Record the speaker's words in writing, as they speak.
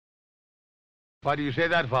Why do you say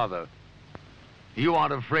that, Father? You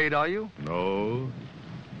aren't afraid, are you? No,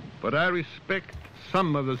 but I respect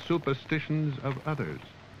some of the superstitions of others.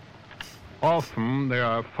 Often they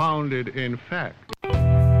are founded in fact.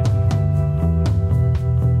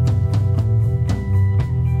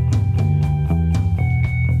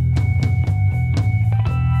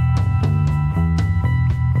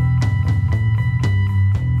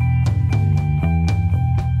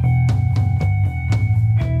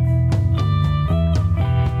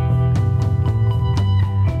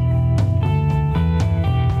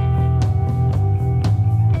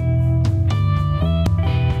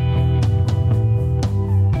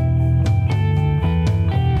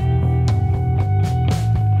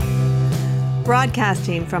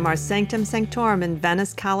 Broadcasting from our Sanctum Sanctorum in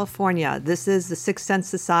Venice, California. This is the Sixth Sense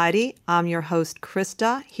Society. I'm your host,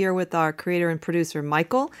 Krista, here with our creator and producer,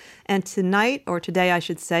 Michael. And tonight, or today I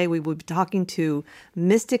should say, we will be talking to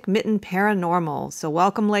Mystic Mitten Paranormal. So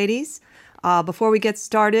welcome, ladies. Before we get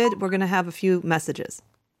started, we're going to have a few messages.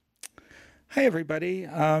 Hi, everybody.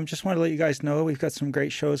 Just want to let you guys know we've got some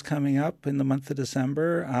great shows coming up in the month of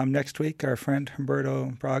December. Next week, our friend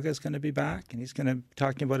Humberto Braga is going to be back, and he's going to be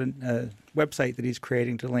talking about a website that he's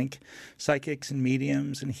creating to link psychics and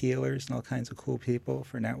mediums and healers and all kinds of cool people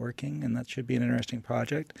for networking, and that should be an interesting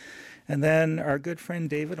project. And then our good friend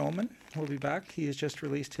David Ullman will be back. He has just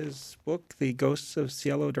released his book, The Ghosts of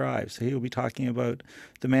Cielo Drive. So he will be talking about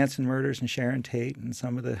the Manson murders and Sharon Tate and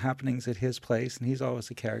some of the happenings at his place, and he's always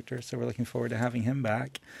a character, so we're looking forward to having him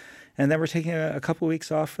back. And then we're taking a couple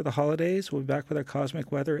weeks off for the holidays. We'll be back with our Cosmic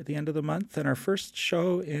Weather at the end of the month. And our first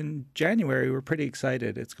show in January, we're pretty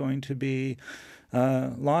excited. It's going to be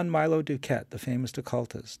Lon Milo Duquette, the famous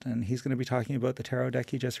occultist. And he's going to be talking about the tarot deck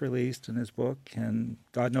he just released in his book. And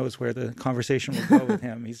God knows where the conversation will go with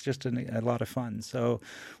him. He's just a lot of fun. So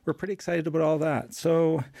we're pretty excited about all that.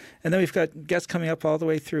 So, and then we've got guests coming up all the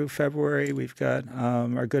way through February. We've got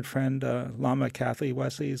our good friend Lama Kathy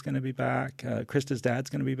Wesley is going to be back. Krista's dad's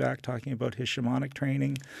going to be back talking about his shamanic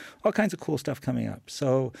training. All kinds of cool stuff coming up.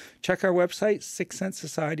 So check our website,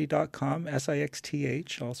 sixthsensesociety.com,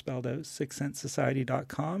 SIXTH, all spelled out,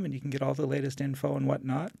 sixthsensesociety.com, and you can get all the latest info and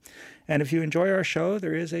whatnot. And if you enjoy our show,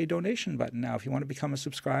 there is a donation button now. If you want to become a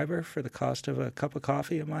subscriber for the cost of a cup of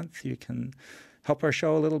coffee a month, you can help our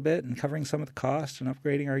show a little bit in covering some of the cost and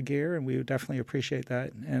upgrading our gear, and we would definitely appreciate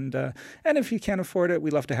that. And if you can't afford it,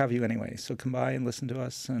 we'd love to have you anyway. So come by and listen to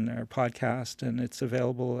us and our podcast, and it's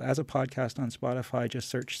available as a podcast on Spotify. Just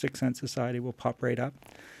search Sixth Sense Society. We'll pop right up.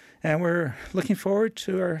 And we're looking forward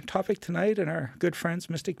to our topic tonight and our good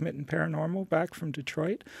friends, Mystic Mitten Paranormal, back from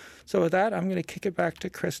Detroit. So with that, I'm going to kick it back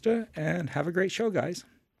to Krista, and have a great show, guys.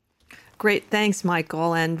 Great. Thanks,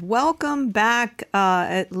 Michael. And welcome back,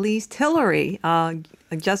 at least Hillary.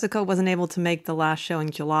 Jessica wasn't able to make the last show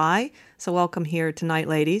in July. So welcome here tonight,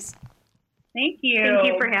 ladies. Thank you. Thank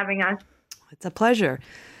you for having us. It's a pleasure.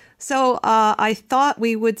 So I thought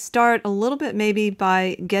we would start a little bit maybe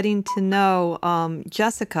by getting to know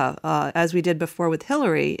Jessica, as we did before with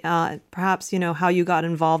Hillary. Perhaps, how you got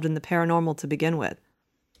involved in the paranormal to begin with.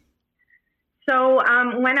 So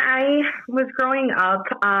when I was growing up,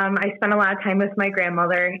 I spent a lot of time with my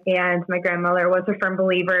grandmother, and my grandmother was a firm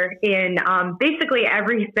believer in basically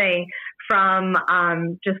everything from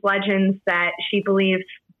just legends that she believed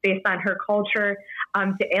based on her culture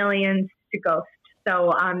to aliens to ghosts.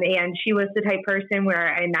 So, and she was the type person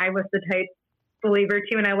and I was the type believer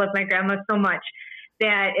too, and I love my grandma so much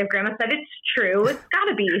that if grandma said it's true, it's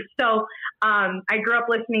gotta be. So I grew up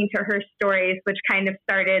listening to her stories, which kind of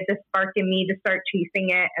started the spark in me to start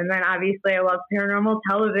chasing it. And then obviously I love paranormal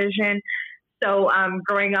television. So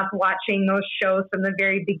growing up watching those shows from the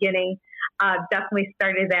very beginning definitely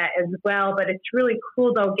started that as well. But it's really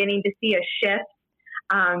cool though, getting to see a shift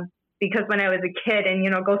because when I was a kid and,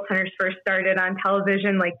 Ghost Hunters first started on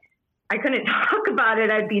television, like I couldn't talk about it.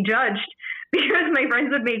 I'd be judged because my friends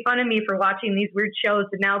would make fun of me for watching these weird shows,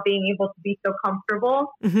 and now being able to be so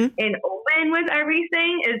comfortable and open with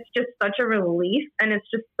everything is just such a relief, and it's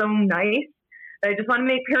just so nice. I just want to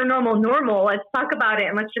make paranormal normal. Let's talk about it,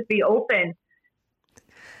 and let's just be open.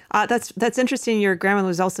 That's interesting. Your grandmother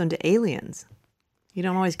was also into aliens. You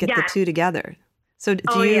don't always get the two together. So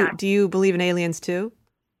do you believe in aliens too?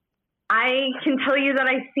 I can tell you that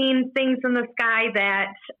I've seen things in the sky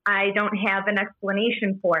that I don't have an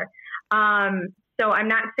explanation for. So I'm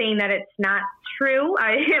not saying that it's not true.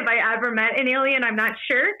 Have I ever met an alien? I'm not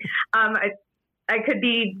sure. I could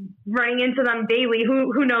be running into them daily.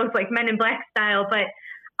 Who knows, like Men in Black style. But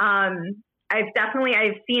I've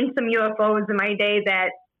seen some UFOs in my day that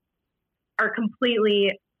are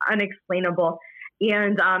completely unexplainable.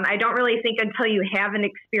 And I don't really think until you have an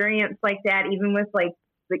experience like that, even with like,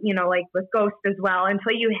 you know, like with ghosts as well,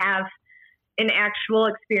 until you have an actual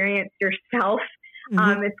experience yourself,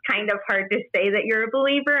 it's kind of hard to say that you're a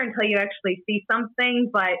believer until you actually see something.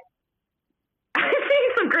 But I've seen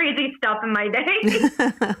some crazy stuff in my day.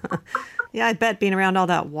 Yeah, I bet being around all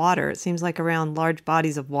that water, it seems like around large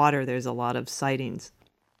bodies of water, there's a lot of sightings.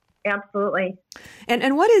 Absolutely.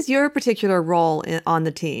 And what is your particular role on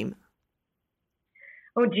the team?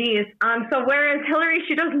 Oh, geez. So whereas Hillary,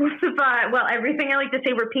 she does most of, well, everything. I like to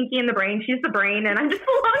say we're Pinky in the brain. She's the brain, and I just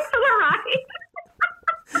belong to the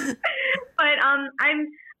ride. But I'm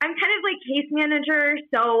kind of like case manager.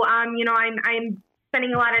 So, you know, I'm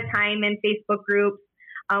spending a lot of time in Facebook groups,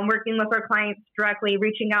 working with our clients directly,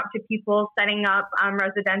 reaching out to people, setting up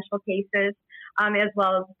residential cases, as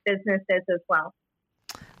well as businesses as well.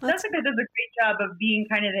 Jessica does a great job of being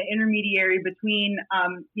kind of the intermediary between,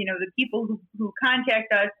 you know, the people who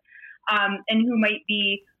contact us and who might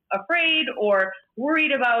be afraid or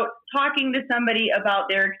worried about talking to somebody about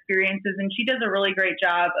their experiences. And she does a really great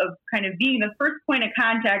job of kind of being the first point of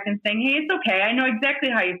contact and saying, hey, it's okay. I know exactly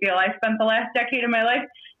how you feel. I spent the last decade of my life,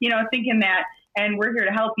 you know, thinking that, and we're here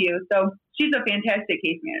to help you. So she's a fantastic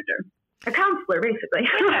case manager. A counselor, basically.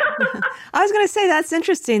 I was going to say, that's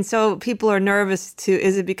interesting. So people are nervous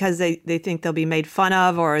is it because they think they'll be made fun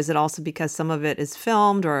of, or is it also because some of it is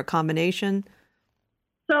filmed, or a combination?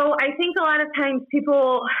 So I think a lot of times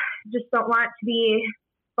people just don't want to be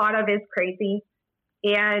thought of as crazy,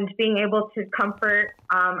 and being able to comfort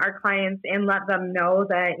our clients and let them know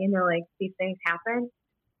that, you know, like these things happen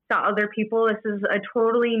to other people. This is a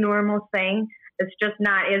totally normal thing. It's just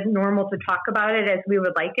not as normal to talk about it as we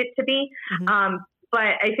would like it to be.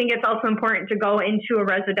 But I think it's also important to go into a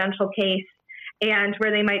residential case and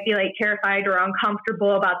where they might be like terrified or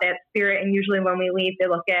uncomfortable about that spirit. And usually when we leave, they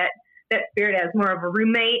look at that spirit as more of a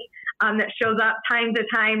roommate that shows up time to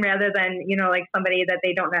time rather than, you know, like somebody that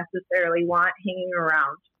they don't necessarily want hanging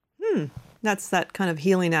around. That's that kind of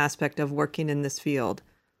healing aspect of working in this field.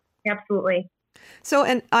 Absolutely. So,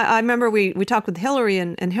 and I remember we talked with Hillary,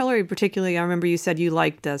 and Hillary particularly, I remember you said you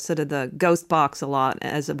liked sort of the ghost box a lot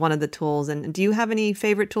as one of the tools. And do you have any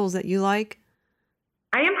favorite tools that you like?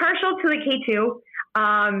 I am partial to the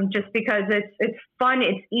K2, just because it's fun,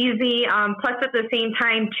 it's easy. Plus at the same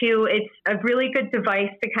time too, it's a really good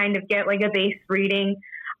device to kind of get like a base reading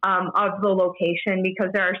of the location, because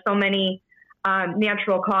there are so many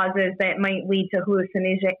natural causes that might lead to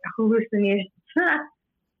hallucination.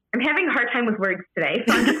 I'm having a hard time with words today,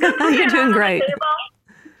 so I'm just going to put You're doing great.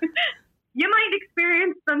 You might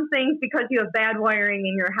experience some things because you have bad wiring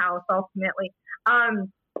in your house, ultimately.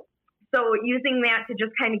 So using that to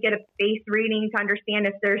just kind of get a base reading to understand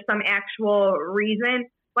if there's some actual reason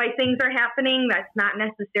why things are happening that's not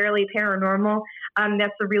necessarily paranormal,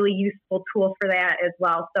 that's a really useful tool for that as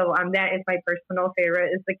well. So that is my personal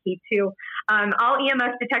favorite, is the K2. All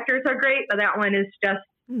EMS detectors are great, but that one is just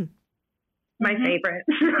my favorite.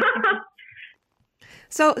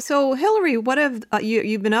 So Hillary, what have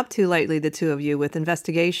you've been up to lately, the two of you, with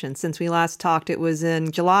investigations? Since we last talked, it was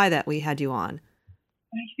in July that we had you on.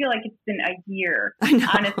 I feel like it's been a year. I know.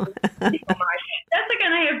 Honestly, so much. Jessica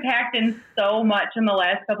and I have packed in so much in the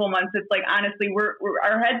last couple of months. It's like, honestly, we're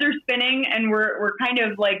our heads are spinning and we're kind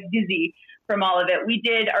of like dizzy from all of it. We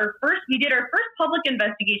did our first public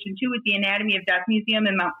investigation too with the Anatomy of Death Museum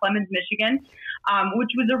in Mount Clemens, Michigan, which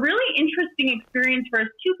was a really interesting experience for us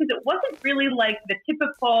too, because it wasn't really like the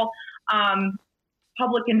typical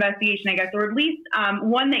public investigation, I guess, or at least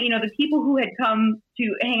one that, you know, the people who had come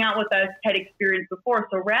to hang out with us had experienced before.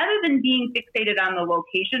 So rather than being fixated on the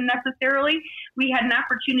location necessarily, we had an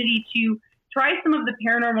opportunity to try some of the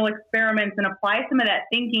paranormal experiments and apply some of that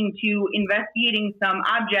thinking to investigating some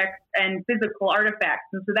objects and physical artifacts.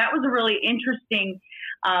 And so that was a really interesting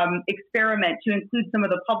experiment to include some of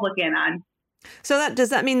the public in on. So does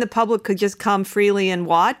that mean the public could just come freely and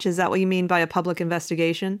watch? Is that what you mean by a public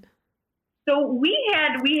investigation? So we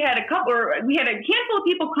had a handful of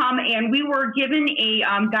people come, and we were given a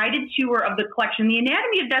guided tour of the collection. The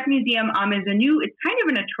Anatomy of Death Museum it's kind of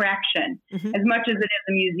an attraction as much as it is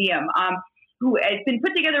a museum. It's been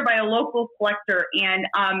put together by a local collector, and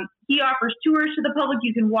he offers tours to the public.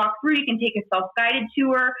 You can walk through, you can take a self-guided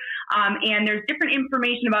tour, and there's different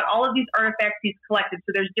information about all of these artifacts he's collected.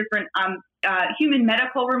 So there's different human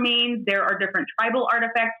medical remains. There are different tribal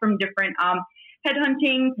artifacts from different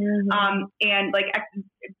headhunting and like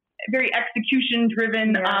very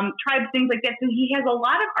execution-driven tribes, things like that. So he has a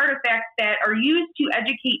lot of artifacts that are used to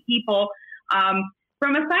educate people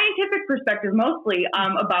from a scientific perspective, mostly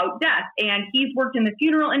about death. And he's worked in the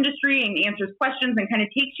funeral industry and answers questions and kind of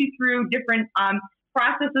takes you through different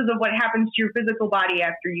processes of what happens to your physical body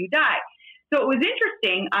after you die. So it was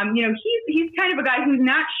interesting. He's kind of a guy who's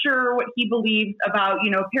not sure what he believes about,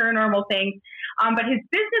 paranormal things. But his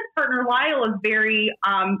business partner, Lyle, is very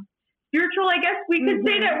spiritual, I guess we could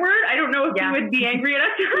say that word. I don't know if he would be angry at us.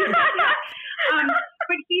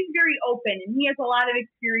 But he's very open, and he has a lot of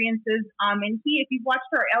experiences. And if you've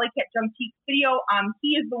watched our Alley Cat Jump Teaks video,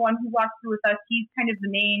 he is the one who walks through with us. He's kind of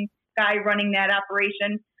the main guy running that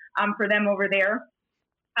operation for them over there.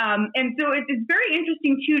 And so it's very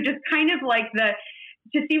interesting too, just kind of like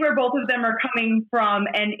to see where both of them are coming from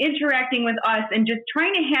and interacting with us and just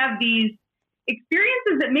trying to have these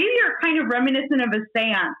experiences that maybe are kind of reminiscent of a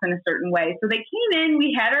seance in a certain way. So they came in,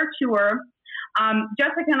 we had our tour.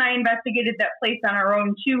 Jessica and I investigated that place on our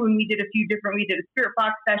own too, and we did a spirit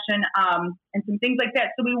box session and some things like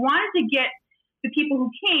that. So we wanted to get the people who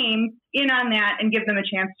came in on that and give them a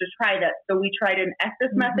chance to try that. So we tried an Estes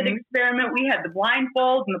method experiment. We had the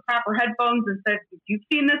blindfolds and the proper headphones and said, if you've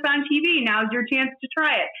seen this on TV, now's your chance to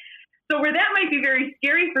try it. So where that might be very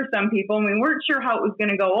scary for some people, and we weren't sure how it was going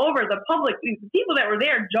to go over, the people that were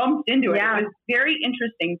there jumped into it. Yeah. It was very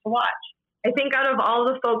interesting to watch. I think out of all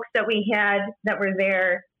the folks that we had that were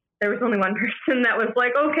there was only one person that was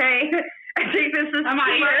like, okay, I think this is too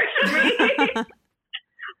much for me.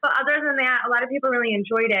 But other than that, a lot of people really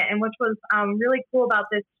enjoyed it. And which was really cool about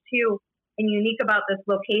this too, and unique about this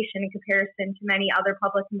location in comparison to many other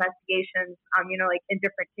public investigations, like in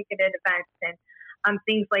different ticketed events and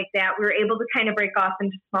things like that, we were able to kind of break off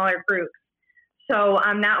into smaller groups. So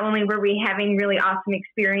not only were we having really awesome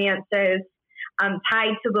experiences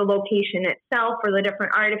tied to the location itself or the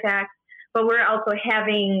different artifacts, but we're also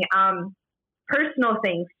having personal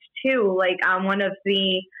things too. Like one of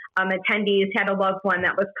the attendees had a loved one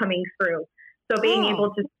that was coming through. So being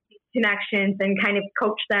able to see connections and kind of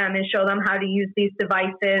coach them and show them how to use these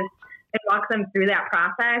devices and walk them through that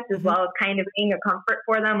process, as well as kind of being a comfort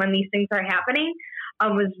for them when these things are happening,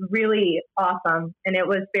 was really awesome. And it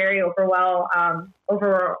was very overall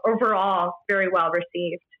very well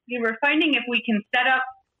received. We were finding if we can set up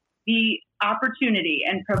the opportunity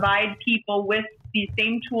and provide people with these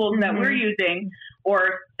same tools that we're using,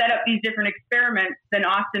 or set up these different experiments, then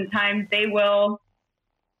oftentimes they will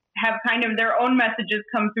have kind of their own messages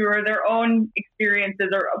come through, or their own experiences,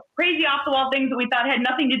 or crazy off-the-wall things that we thought had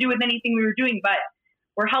nothing to do with anything we were doing, but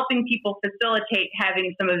we're helping people facilitate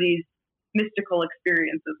having some of these mystical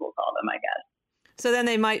experiences, we'll call them, I guess. So then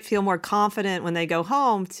they might feel more confident when they go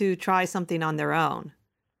home to try something on their own.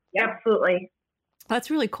 Yeah, absolutely.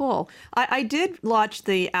 That's really cool. I did watch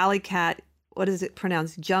the Alley Cat, what is it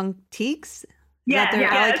pronounced? Jump Teaks?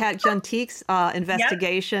 Alley Cat Jump Teaks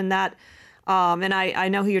investigation. That, and I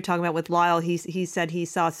know who you're talking about with Lyle. He said he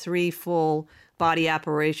saw 3 full body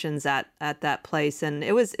apparitions at that place, and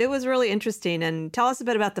it was really interesting. And tell us a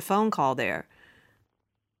bit about the phone call there.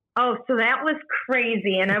 Oh, so that was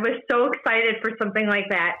crazy, and I was so excited for something like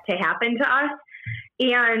that to happen to us.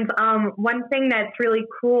 And one thing that's really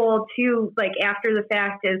cool too, like after the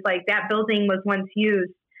fact, is like that building was once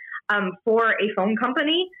used for a phone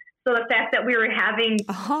company. So the fact that we were having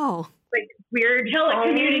like weird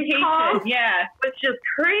telecommunication calls was just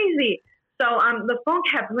crazy. So the phone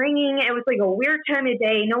kept ringing. It was like a weird time of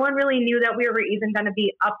day. No one really knew that we were even going to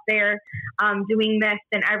be up there doing this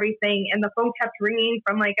and everything. And the phone kept ringing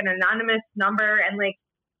from like an anonymous number, and like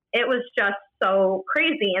it was just so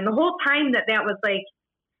crazy. And the whole time that was like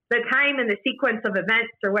the time and the sequence of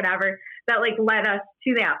events or whatever that like led us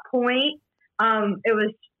to that point,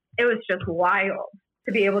 it was just wild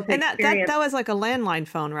to be able to experience. That was like a landline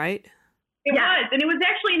phone, right? It was, and it was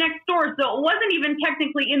actually next door, so it wasn't even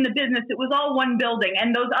technically in the business. It was all one building,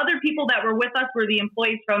 and those other people that were with us were the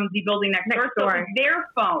employees from the building next door. So it was their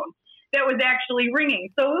phone that was actually ringing.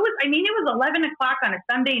 So it was 11 o'clock on a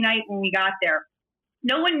Sunday night when we got there.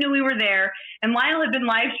 No one knew we were there, and Lyle had been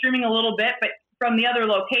live streaming a little bit, but from the other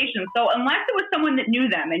location. So unless it was someone that knew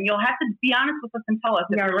them, and you'll have to be honest with us and tell us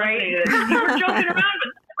if you're right. You were joking around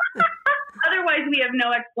with them. Otherwise, we have no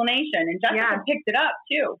explanation. And Jessica picked it up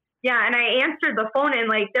too. Yeah, and I answered the phone, and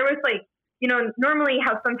like there was like, normally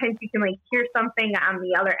how sometimes you can like hear something on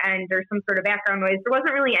the other end or some sort of background noise. There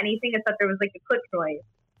wasn't really anything except there was like a click noise.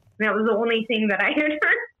 And that was the only thing that I had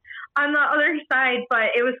heard on the other side.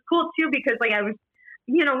 But it was cool too because like I was,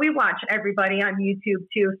 we watch everybody on YouTube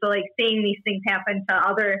too. So like seeing these things happen to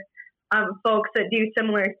other folks that do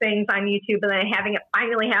similar things on YouTube, and then having it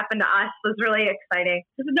finally happen to us was really exciting.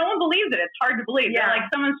 Because no one believes it. It's hard to believe. Yeah.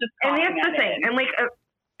 Like someone's just and that's the thing. And like,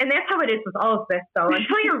 and that's how it is with all of this, though.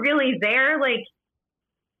 Until you're really there, like,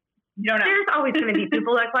 You don't know. There's always going to be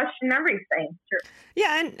people that question everything. Sure.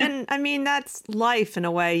 Yeah, and I mean, that's life in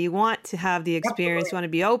a way. You want to have the experience, you want to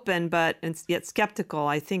be open, but yet skeptical.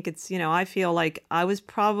 I think it's, I feel like I was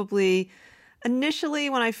probably initially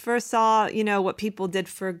when I first saw, what people did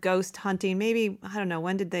for ghost hunting, maybe, I don't know,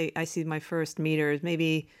 when did I see my first meters?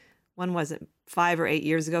 Maybe, when was it, 5 or 8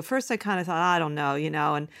 years ago? First, I kind of thought, I don't know,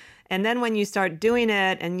 and then when you start doing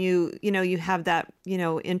it and you have that,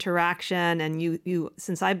 interaction and you,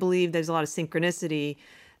 since I believe there's a lot of synchronicity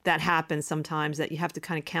that happens sometimes that you have to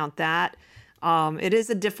kind of count that. It is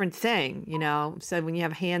a different thing, so when you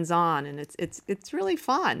have hands-on and it's really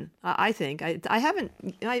fun. I think I haven't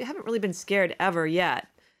really been scared ever yet.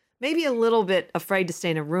 Maybe a little bit afraid to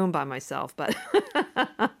stay in a room by myself, but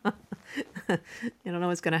you don't know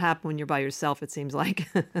what's going to happen when you're by yourself, it seems like.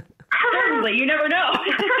 Certainly, you never know.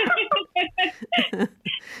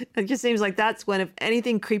 It just seems like that's when, if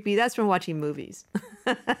anything creepy, that's from watching movies.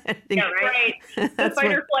 Yeah, right. The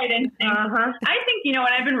fight or flight instinct. Uh-huh. I think, and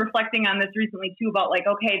I've been reflecting on this recently too about like,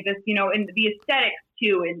 okay, this, and the aesthetics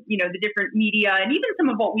too, and, the different media and even some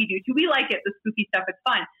of what we do too. We like it, the spooky stuff, it's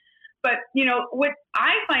fun. But, what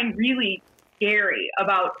I find really scary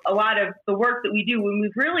about a lot of the work that we do when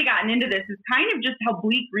we've really gotten into this is kind of just how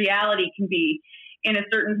bleak reality can be in a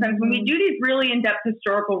certain sense. When we do these really in-depth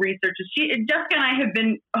historical researches, Jessica and I have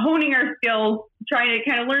been honing our skills, trying to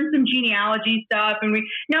kind of learn some genealogy stuff. And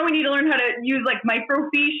now we need to learn how to use like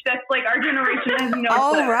microfiche. That's like our generation has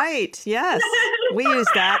no clue. Right. Yes. We use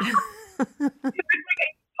that. It's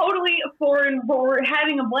like totally foreign, but we're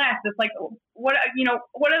having a blast. It's like, what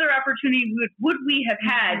other opportunity would we have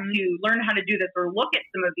had to learn how to do this or look at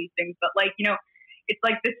some of these things? But like, it's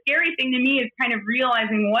like the scary thing to me is kind of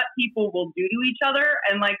realizing what people will do to each other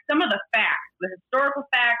and like some of the facts, the historical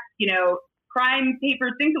facts, crime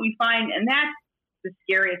papers, things that we find. And that's the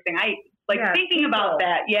scariest thing. Thinking about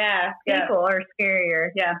that. Yeah. People are scarier.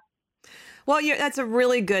 Yeah. Well, that's a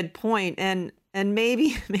really good point. And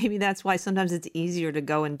maybe that's why sometimes it's easier to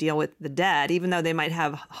go and deal with the dead, even though they might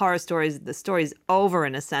have horror stories. The story's over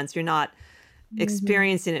in a sense. You're not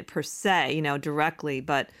experiencing it per se, directly,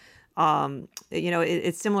 but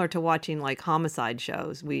it's similar to watching like homicide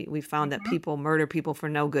shows. We found that people murder people for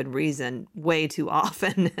no good reason way too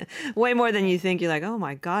often, way more than you think. You're like, oh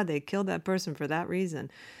my God, they killed that person for that reason.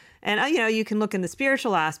 And, you can look in the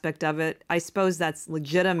spiritual aspect of it. I suppose that's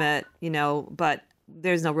legitimate, but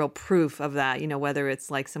there's no real proof of that, whether it's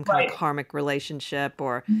like some kind of karmic relationship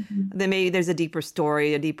or then maybe there's a deeper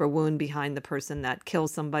story, a deeper wound behind the person that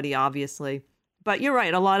kills somebody, obviously. But you're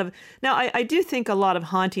right. Now I do think a lot of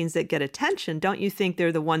hauntings that get attention, don't you think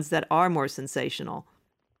they're the ones that are more sensational?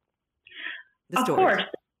 Of course.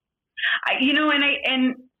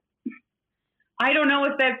 And I don't know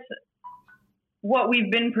if that's what we've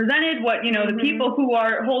been presented, what, the people who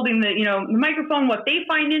are holding the, the microphone, what they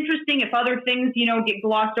find interesting, if other things, get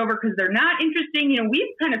glossed over because they're not interesting. We've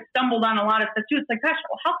kind of stumbled on a lot of stuff too. It's like, gosh,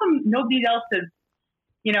 well, how come nobody else has,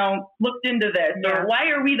 looked into this, or why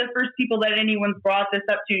are we the first people that anyone's brought this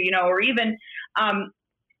up to, or even,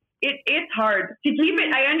 it's hard to keep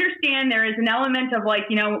it. I understand there is an element of like,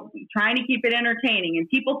 trying to keep it entertaining, and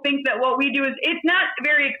people think that what we do it's not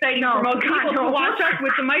very exciting for most people to watch us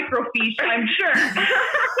with the microfiche, I'm sure.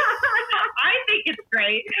 I think it's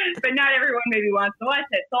great, but not everyone maybe wants to watch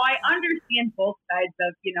it. So I understand both sides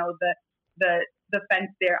of, the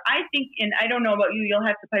fence there. I think, and I don't know about you, you'll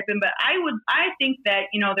have to pipe in, but I think that,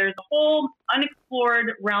 there's a whole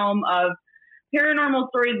unexplored realm of paranormal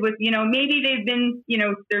stories with, maybe they've been,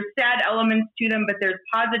 there's sad elements to them, but there's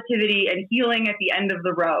positivity and healing at the end of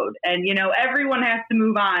the road. And, everyone has to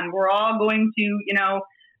move on. We're all going to,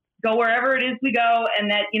 go wherever it is we go.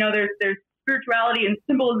 And that, there's spirituality and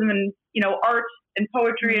symbolism and, art and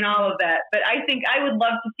poetry and all of that. But I think I would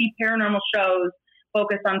love to see paranormal shows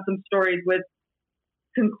focus on some stories with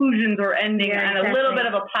conclusions or ending on a little bit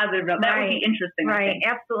of a positive note. That would be interesting. Right.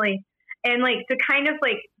 Absolutely. And like to kind of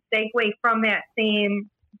like segue from that same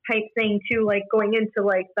type thing to like going into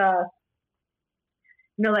like the,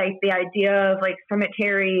 like the idea of like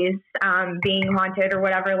cemeteries being haunted or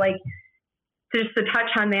whatever, like just to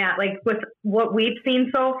touch on that, like with what we've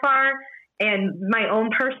seen so far and my own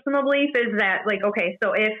personal belief is that like, okay,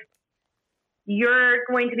 so if you're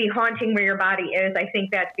going to be haunting where your body is, I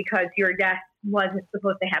think that's because your death wasn't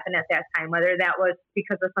supposed to happen at that time, whether that was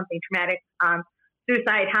because of something traumatic,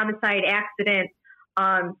 suicide, homicide, accident,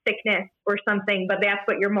 sickness or something, but that's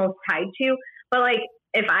what you're most tied to. But like,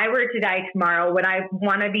 if I were to die tomorrow, would I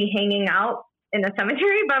want to be hanging out in the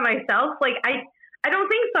cemetery by myself? Like, I don't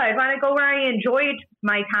think so. I want to go where I enjoyed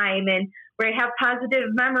my time and where I have positive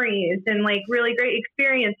memories and like really great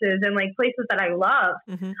experiences and like places that I love,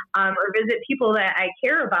 or visit people that I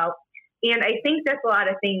care about. And I think that's a lot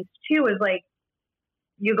of things too, is like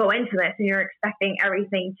you go into this and you're expecting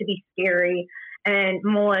everything to be scary and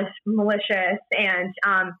malicious and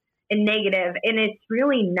negative. And it's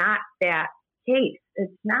really not that case.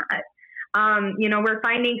 It's not. We're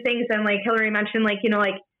finding things, and like Hillary mentioned, like,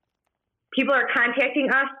 like people are contacting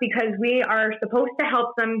us because we are supposed to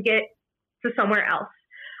help them get to somewhere else,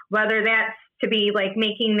 whether that's to be like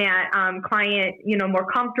making that client, more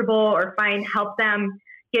comfortable, or help them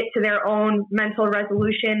get to their own mental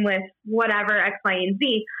resolution with whatever X, Y, and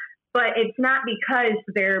Z. But it's not because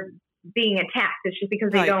they're being attacked. It's just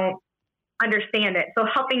because they don't understand it. So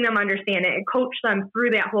helping them understand it and coach them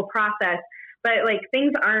through that whole process. But like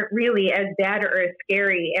things aren't really as bad or as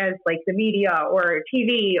scary as like the media or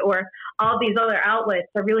TV or all these other outlets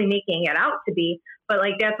are really making it out to be. But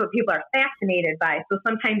like that's what people are fascinated by. So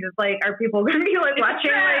sometimes it's like, are people going to be like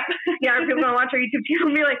watching are people going to watch our YouTube channel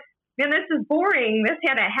and be like, man, this is boring. This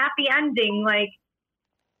had a happy ending. Like,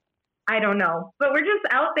 I don't know. But we're just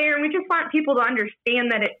out there and we just want people to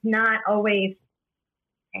understand that it's not always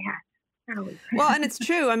bad. Well, and it's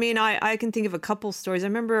true. I mean, I can think of a couple stories. I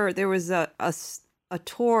remember there was a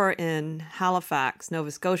tour in Halifax,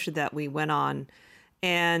 Nova Scotia that we went on,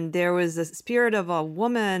 and there was a spirit of a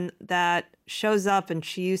woman that shows up, and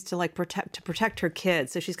she used to like protect her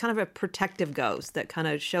kids. So she's kind of a protective ghost that kind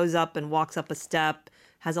of shows up and walks up a step,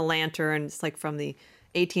 has a lantern. It's like from the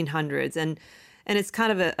 1800s, and it's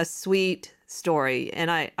kind of a sweet story. And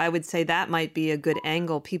I would say that might be a good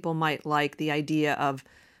angle. People might like the idea of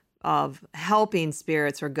helping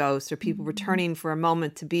spirits or ghosts or people returning for a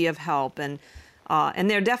moment to be of help. And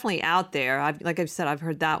they're definitely out there. Like I've said, I've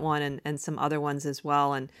heard that one and some other ones as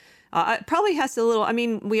well. And it probably has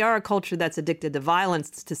we are a culture that's addicted to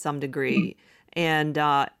violence to some degree. And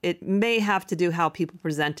it may have to do how people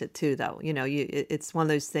present it too, though. It's one of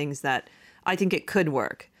those things that I think it could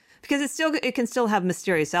work because it can still have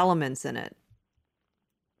mysterious elements in it.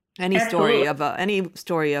 Any story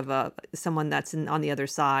of someone that's on the other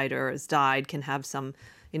side or has died can have some,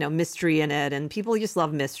 mystery in it, and people just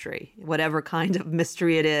love mystery, whatever kind of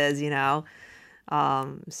mystery it is,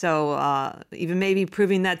 So even maybe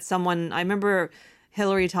proving that someone. I remember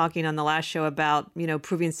Hillary talking on the last show about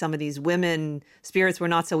proving some of these women spirits were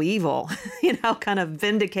not so evil, kind of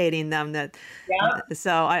vindicating them. That. Yeah.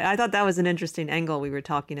 So I thought that was an interesting angle. We were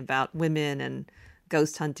talking about women and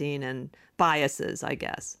ghost hunting and biases, I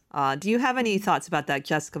guess. Do you have any thoughts about that,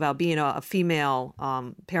 Jessica, about being a female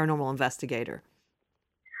paranormal investigator?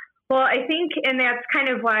 Well, I think, and that's kind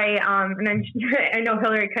of why, and I know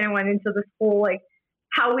Hillary kind of went into this whole, like,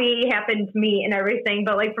 how we happened to meet and everything,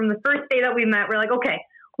 but, like, from the first day that we met, we're like, okay,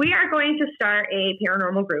 we are going to start a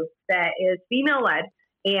paranormal group that is female-led,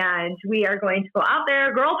 and we are going to go out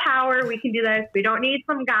there, girl power, we can do this, we don't need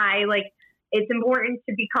some guy, like, it's important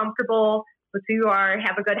to be comfortable with who you are,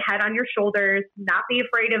 have a good head on your shoulders, not be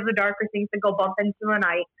afraid of the darker things that go bump into the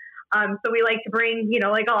night. So we like to bring,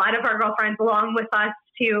 like a lot of our girlfriends along with us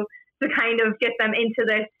to kind of get them into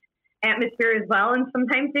this atmosphere as well. And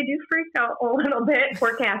sometimes they do freak out a little bit,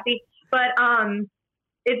 poor Cassie. But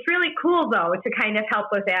it's really cool, though, to kind of help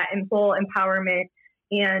with that and full empowerment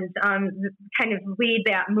and kind of lead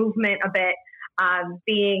that movement a bit.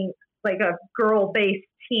 Being like a girl-based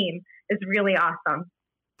team is really awesome.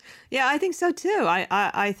 Yeah, I think so too.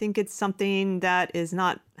 I think it's something that is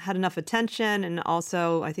not had enough attention, and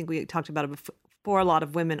also I think we talked about it before. A lot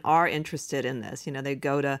of women are interested in this. They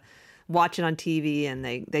go to watch it on TV and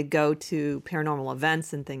they go to paranormal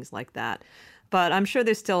events and things like that. But I'm sure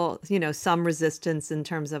there's still some resistance in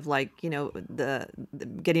terms of like the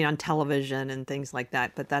getting on television and things like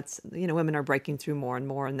that. But that's women are breaking through more and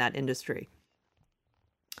more in that industry.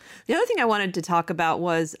 The other thing I wanted to talk about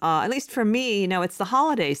was, at least for me, it's the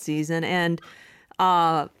holiday season, and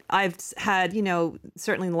I've had,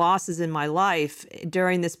 certainly losses in my life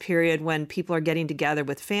during this period when people are getting together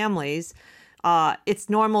with families. It's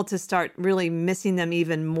normal to start really missing them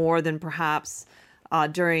even more than perhaps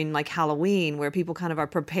during like Halloween, where people kind of are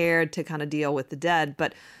prepared to kind of deal with the dead.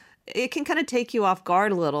 But it can kind of take you off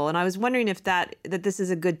guard a little. And I was wondering if that this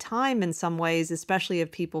is a good time in some ways, especially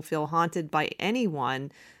if people feel haunted by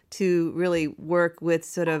anyone, to really work with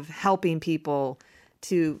sort of helping people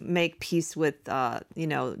to make peace with,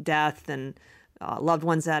 death and loved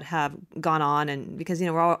ones that have gone on. And because,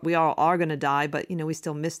 we all are going to die, but, we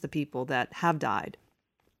still miss the people that have died.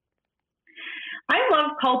 I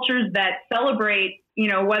love cultures that celebrate,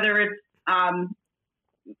 whether it's,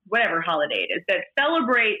 whatever holiday it is, that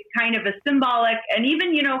celebrate kind of a symbolic and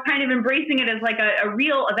even, kind of embracing it as like a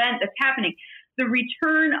real event that's happening. The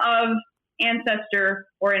return of ancestor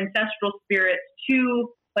or ancestral spirits to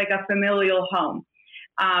like a familial home,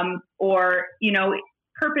 or,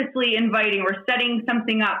 purposely inviting or setting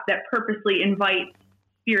something up that purposely invites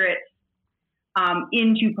spirits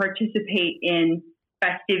in to participate in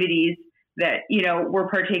festivities that, we're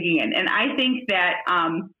partaking in. And I think that,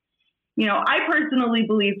 I personally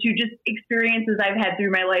believe too, just experiences I've had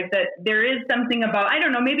through my life, that there is something about, I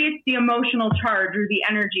don't know, maybe it's the emotional charge or the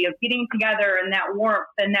energy of getting together and that warmth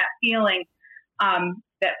and that feeling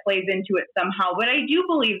that plays into it somehow. But I do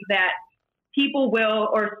believe that people will,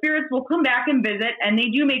 or spirits will come back and visit, and they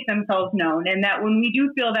do make themselves known. And that when we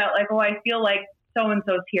do feel that, like, oh, I feel like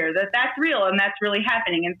so-and-so's here, that's real and that's really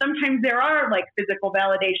happening. And sometimes there are like physical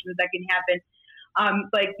validations that can happen.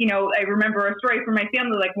 I remember a story from my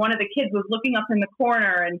family, like one of the kids was looking up in the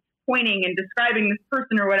corner and pointing and describing this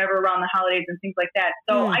person or whatever around the holidays and things like that.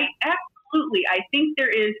 So I think there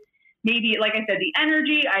is maybe, like I said, the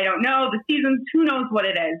energy, I don't know, the seasons, who knows what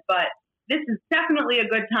it is, but this is definitely a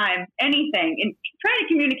good time, anything, and trying to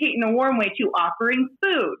communicate in a warm way too, offering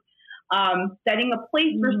food, setting a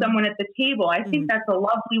place for someone at the table. I think that's a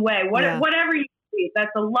lovely way. Whatever you do,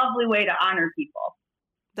 that's a lovely way to honor people.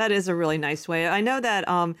 That is a really nice way. I know that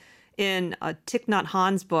in Thich Nhat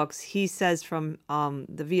Hanh's books, he says from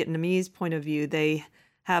the Vietnamese point of view, they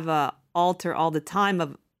have a altar all the time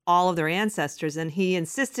of all of their ancestors, and he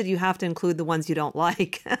insisted you have to include the ones you don't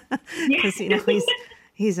like, because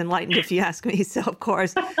he's enlightened, if you ask me. So of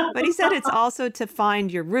course, but he said it's also to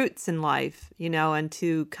find your roots in life, and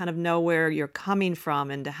to kind of know where you're coming from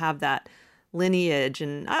and to have that lineage.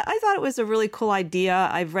 And I thought it was a really cool idea.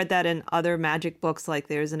 I've read that in other magic books. Like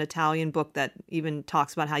there's an Italian book that even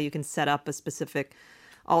talks about how you can set up a specific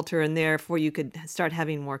altar and therefore you could start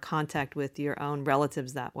having more contact with your own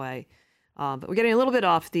relatives that way. But we're getting a little bit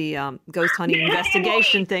off the ghost hunting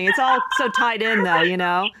investigation thing. It's all so tied in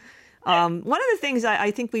though, One of the things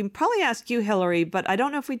I think we probably asked you, Hillary, but I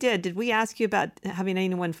don't know if we did. Did we ask you about having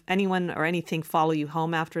anyone or anything follow you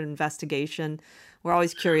home after an investigation? We're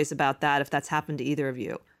always curious about that, if that's happened to either of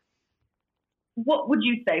you. What would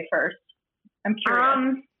you say first? I'm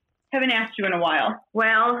curious. Haven't asked you in a while.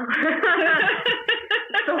 Well,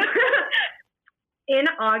 so in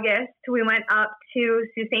August, we went up to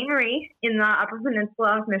Sault Ste. Marie in the Upper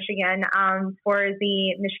Peninsula of Michigan for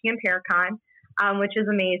the Michigan Paracon. Which is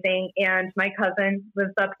amazing. And my cousin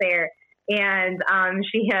lives up there, and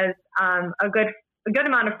she has a good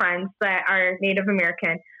amount of friends that are Native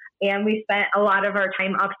American, and we spent a lot of our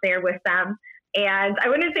time up there with them. And I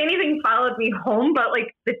wouldn't say anything followed me home, but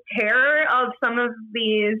like the terror of some of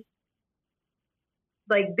these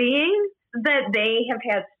like beings that they have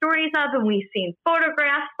had stories of, and we've seen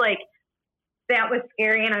photographs, like that was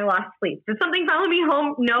scary, and I lost sleep. Did something follow me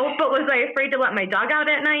home? No. But was I afraid to let my dog out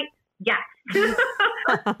at night? Yes. For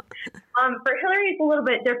Hillary, it's a little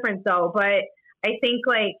bit different though, but I think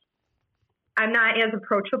like I'm not as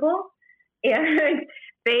approachable, and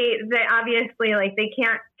they obviously like they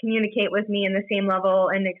can't communicate with me in the same level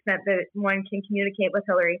and extent that one can communicate with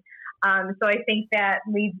Hillary. So I think that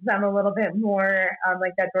leaves them a little bit more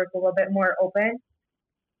like that door's a little bit more open.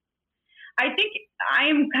 I think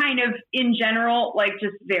I'm kind of, in general, like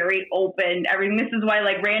just very open. Everything. This is why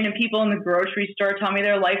like random people in the grocery store tell me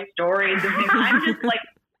their life stories and things. I'm just like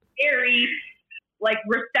very like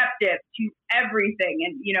receptive to everything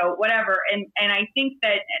and, whatever. And I think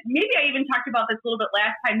that maybe I even talked about this a little bit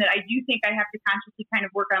last time, that I do think I have to consciously kind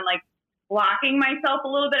of work on like blocking myself a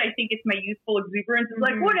little bit. I think it's my youthful exuberance. It's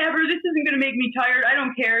like, whatever, this isn't going to make me tired. I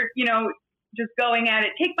don't care. Just going at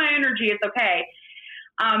it. Take my energy. It's okay.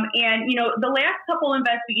 And, the last couple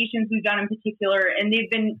investigations we've done in particular, and they've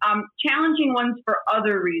been challenging ones for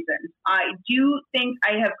other reasons. I do think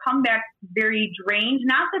I have come back very drained.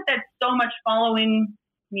 Not that that's so much following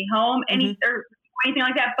me home or anything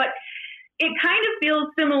like that, but it kind of feels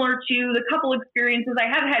similar to the couple experiences I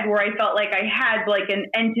have had where I felt like I had like an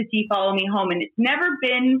entity follow me home, and it's never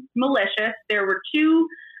been malicious. There were two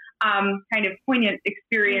kind of poignant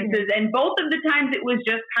experiences, and both of the times it was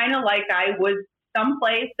just kind of like I was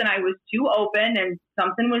someplace and I was too open and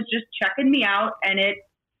something was just checking me out, and it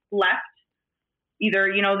left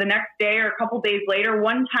either, the next day or a couple days later.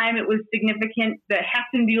 One time it was significant, the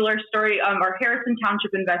Heston Bueller story, our Harrison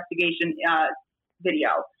Township investigation video.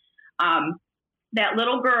 That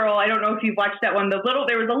little girl, I don't know if you've watched that one. There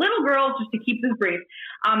was a little girl, just to keep this brief,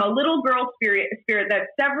 a little girl spirit that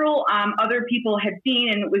several other people had seen,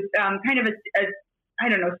 and it was kind of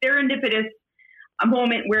a serendipitous a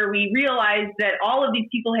moment where we realized that all of these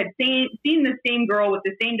people had seen the same girl with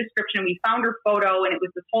the same description. We found her photo, and it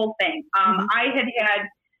was this whole thing. I had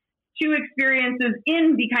 2 experiences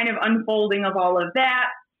in the kind of unfolding of all of that,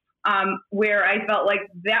 where I felt like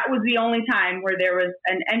that was the only time where there was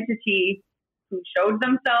an entity who showed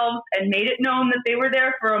themselves and made it known that they were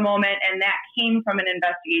there for a moment, and that came from an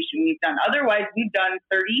investigation we've done. Otherwise, we've done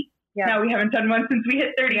 30. Yeah. Now we haven't done one since we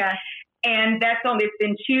hit 30. Yeah. And it's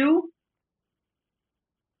been 2.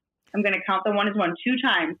 I'm going to count the one as 2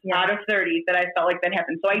 times out of 30 that I felt like that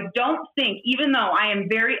happened. So I don't think, even though I am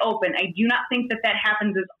very open, I do not think that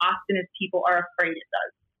happens as often as people are afraid it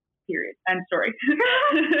does. Period. I'm sorry.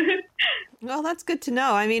 Well, that's good to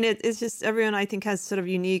know. I mean, it's just everyone, I think, has sort of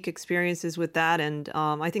unique experiences with that. And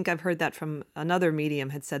I think I've heard that from another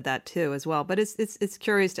medium had said that too as well. But it's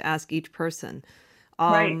curious to ask each person.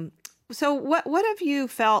 Right. So what have you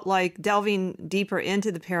felt like delving deeper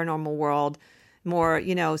into the paranormal world more,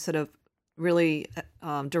 sort of really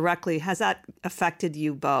directly, has that affected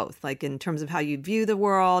you both? Like in terms of how you view the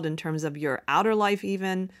world, in terms of your outer life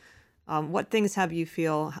even? What things how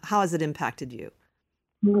has it impacted you?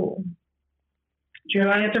 Ooh. Do you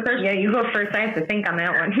want to answer first? Yeah, you go first. I have to think on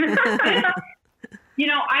that one.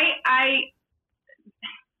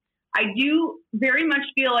 I do very much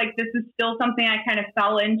feel like this is still something I kind of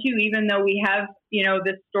fell into, even though we have,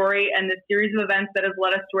 this story and this series of events that has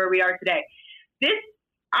led us to where we are today. This,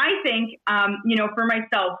 I think, for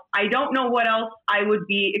myself, I don't know what else I would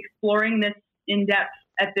be exploring this in depth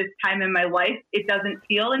at this time in my life. It doesn't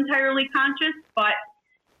feel entirely conscious, but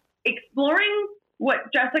exploring what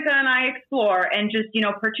Jessica and I explore and just,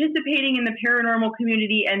 participating in the paranormal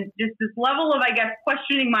community and just this level of, I guess,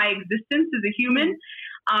 questioning my existence as a human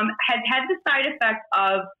has had the side effect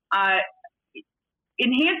of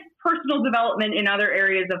enhanced personal development in other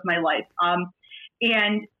areas of my life.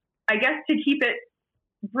 And I guess to keep it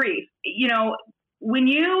brief, when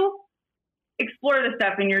you explore this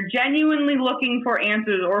stuff and you're genuinely looking for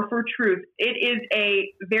answers or for truth, it is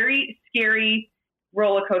a very scary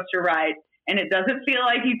roller coaster ride. And it doesn't feel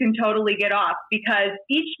like you can totally get off, because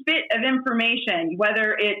each bit of information,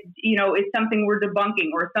 whether it, is something we're debunking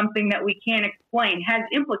or something that we can't explain, has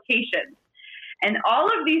implications. And all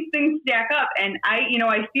of these things stack up. And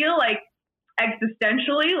I feel like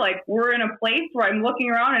existentially, like we're in a place where I'm looking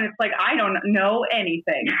around and it's like, I don't know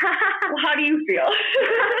anything. Well, how do you feel?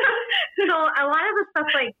 So a lot of the stuff,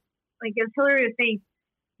 like as Hillary was saying,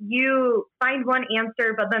 you find one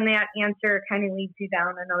answer, but then that answer kind of leads you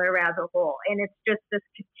down another rabbit hole. And it's just this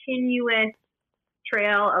continuous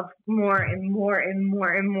trail of more and more and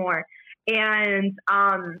more and more. And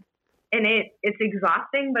it's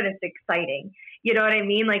exhausting, but it's exciting. You know what I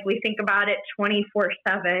mean? Like we think about it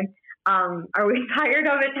 24/7. Are we tired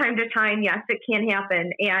of it time to time? Yes, it can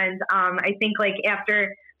happen. And I think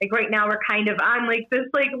after right now we're kind of on this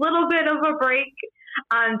little bit of a break,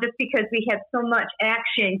 just because we had so much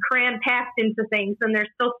action cram-packed into things, and there's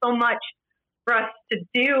still so much for us to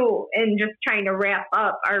do and just trying to wrap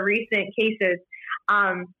up our recent cases.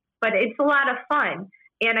 But it's a lot of fun.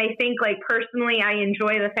 And I think personally, I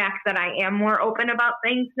enjoy the fact that I am more open about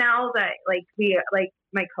things now, that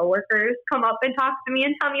my coworkers come up and talk to me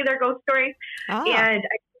and tell me their ghost stories. Oh. And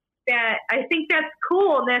I think that's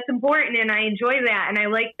cool and that's important, and I enjoy that. And I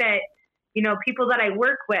like that, people that I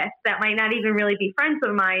work with that might not even really be friends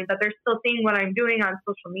of mine, but they're still seeing what I'm doing on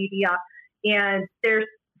social media, and they're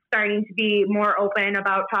starting to be more open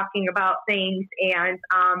about talking about things, and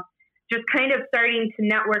just kind of starting to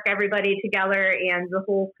network everybody together and the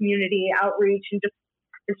whole community outreach, and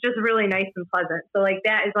it's just really nice and pleasant. So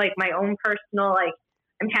that is my own personal,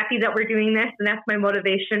 I'm happy that we're doing this, and that's my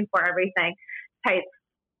motivation for everything type.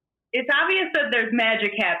 It's obvious that there's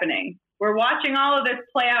magic happening. We're watching all of this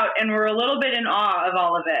play out, and we're a little bit in awe of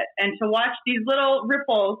all of it. And to watch these little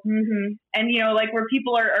ripples, and, where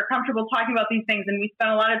people are comfortable talking about these things, and we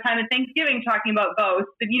spent a lot of time at Thanksgiving talking about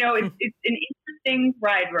ghosts, and, it's an interesting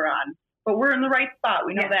ride we're on. But we're in the right spot.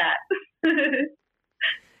 We know that.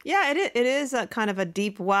 Yeah, it is a kind of a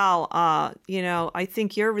deep well. I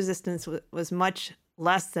think your resistance was much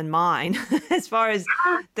less than mine as far as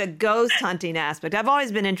the ghost hunting aspect. I've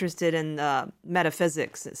always been interested in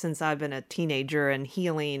metaphysics since I've been a teenager, and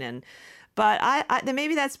healing, but I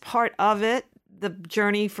maybe that's part of it, the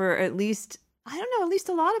journey for at least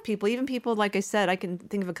a lot of people, even people, like I said, I can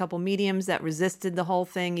think of a couple mediums that resisted the whole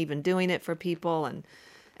thing, even doing it for people. And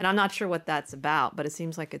I'm not sure what that's about, but it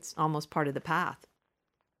seems like it's almost part of the path.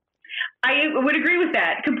 I would agree with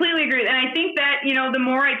that. Completely agree. And I think that, the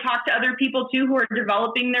more I talk to other people too, who are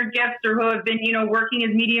developing their gifts or who have been, working as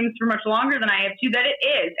mediums for much longer than I have too, that it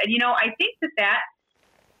is. And, I think that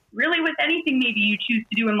really with anything maybe you choose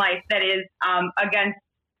to do in life that is against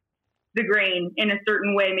the grain in a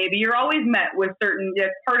certain way. Maybe you're always met with certain,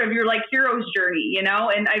 that's part of your like hero's journey, you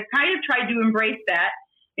know? And I've kind of tried to embrace that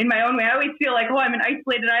in my own way. I always feel like, oh, I'm an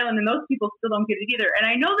isolated island and those people still don't get it either. And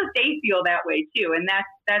I know that they feel that way too. And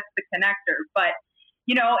that's the connector. But,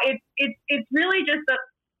 you know, it's really just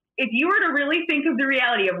if you were to really think of the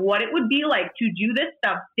reality of what it would be like to do this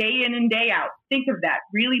stuff day in and day out, think of that,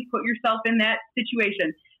 really put yourself in that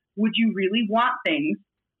situation. Would you really want things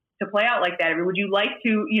to play out like that? I mean, would you like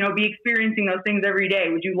to, you know, be experiencing those things every day?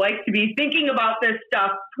 Would you like to be thinking about this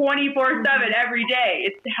stuff 24/7 every day?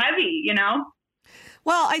 It's heavy, you know?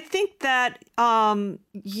 Well, I think that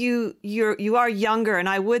you are younger, and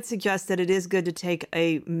I would suggest that it is good to take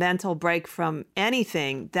a mental break from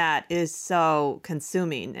anything that is so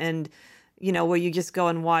consuming, and you know, where you just go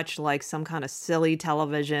and watch like some kind of silly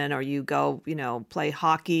television, or you go, you know, play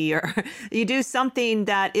hockey, or you do something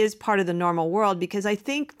that is part of the normal world. Because I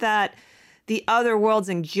think that the other worlds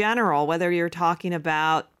in general, whether you're talking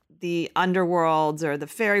about the underworlds or the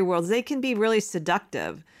fairy worlds, they can be really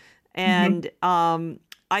seductive. And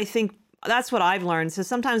I think that's what I've learned. So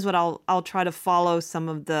sometimes what I'll try to follow some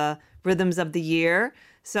of the rhythms of the year.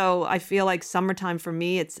 So I feel like summertime for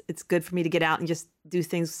me, it's good for me to get out and just do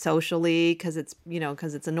things socially, because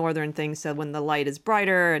it's a northern thing. So when the light is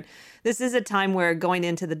brighter, and this is a time where going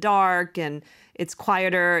into the dark and it's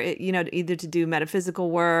quieter, either to do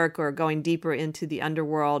metaphysical work or going deeper into the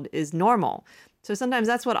underworld is normal. So sometimes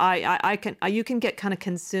that's what you can get kind of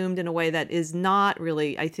consumed in a way that is not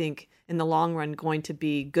really, I think, in the long run going to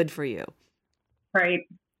be good for you. Right.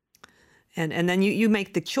 And then you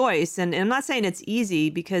make the choice. And I'm not saying it's easy,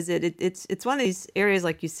 because it's one of these areas,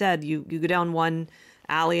 like you said, you go down one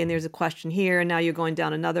alley and there's a question here, and now you're going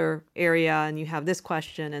down another area and you have this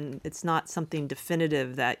question, and it's not something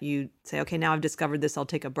definitive that you say, okay, now I've discovered this, I'll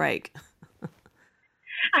take a break.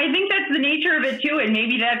 I think that's the nature of it too. And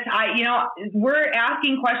maybe we're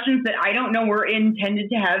asking questions that I don't know we're intended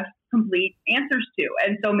to have complete answers to.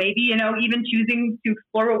 And so maybe, even choosing to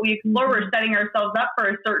explore what we explore, we're setting ourselves up for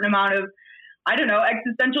a certain amount of, I don't know,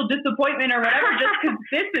 existential disappointment or whatever, just because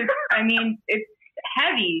it's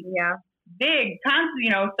heavy, big,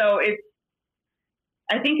 constant, so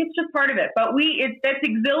I think it's just part of it. But that's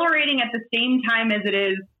exhilarating at the same time as it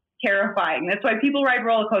is terrifying. That's why people ride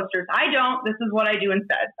roller coasters. I don't. This is what I do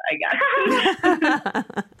instead, I guess.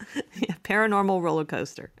 Yeah, paranormal roller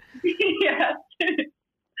coaster. Yes.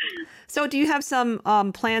 So do you have some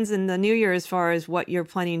plans in the new year as far as what you're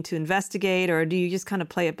planning to investigate, or do you just kind of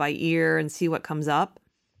play it by ear and see what comes up?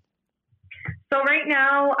 So right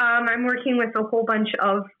now, I'm working with a whole bunch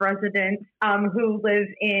of residents who live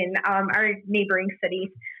in our neighboring cities.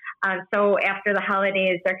 So after the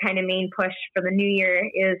holidays, their kind of main push for the new year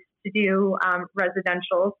is to do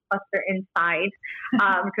residential plus they're inside,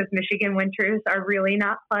 because Michigan winters are really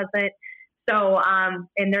not pleasant. So,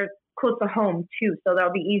 and they're close to home too, so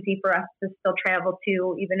that'll be easy for us to still travel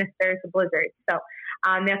to, even if there's a blizzard. So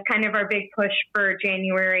that's kind of our big push for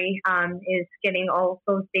January, is getting all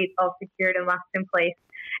those dates all secured and locked in place,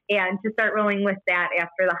 and to start rolling with that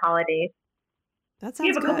after the holidays. That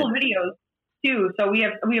sounds good. We have a couple of videos too. So we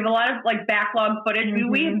have a lot of like backlog footage. Mm-hmm.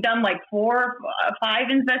 We have done like 4 or 5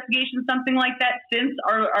 investigations, something like that, since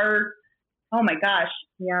our oh my gosh.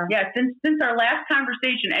 Yeah, since our last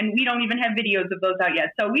conversation, and we don't even have videos of those out yet.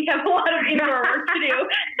 So we have a lot of indoor work to do.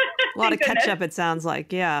 A lot of catch up, it sounds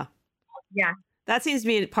like. Yeah. Yeah. That seems to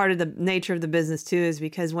be part of the nature of the business too, is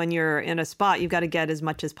because when you're in a spot, you've got to get as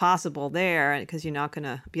much as possible there, because you're not going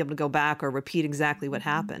to be able to go back or repeat exactly what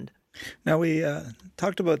happened. Now, we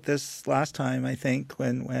talked about this last time, I think,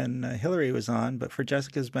 when Hillary was on, but for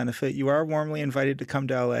Jessica's benefit, you are warmly invited to come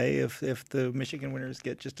to L.A. if the Michigan winters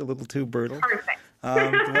get just a little too brutal. Perfect.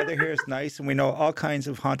 The weather here is nice, and we know all kinds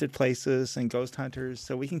of haunted places and ghost hunters,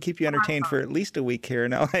 so we can keep you entertained for at least a week here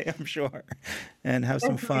in L.A., I'm sure, and have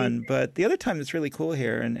some fun. But the other time that's really cool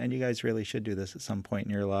here, and you guys really should do this at some point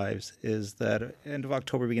in your lives, is that end of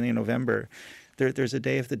October, beginning of November, there's a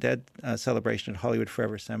Day of the Dead celebration at Hollywood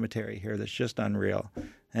Forever Cemetery here that's just unreal,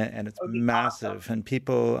 and it's massive. Awesome. And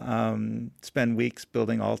people spend weeks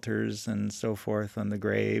building altars and so forth on the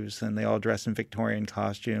graves, and they all dress in Victorian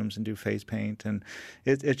costumes and do face paint, and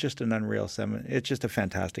it's just an unreal it's just a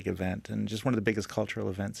fantastic event, and just one of the biggest cultural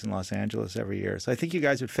events in Los Angeles every year. So I think you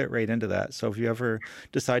guys would fit right into that. So if you ever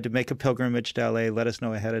decide to make a pilgrimage to LA, let us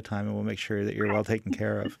know ahead of time, and we'll make sure that you're well taken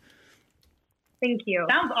care of. Thank you.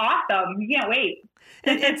 Sounds awesome. We can't wait.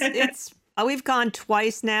 It's we've gone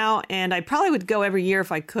twice now, and I probably would go every year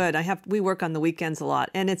if I could. We work on the weekends a lot,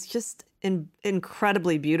 and it's just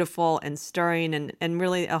incredibly beautiful and stirring, and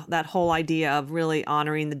really that whole idea of really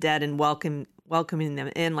honoring the dead and welcoming them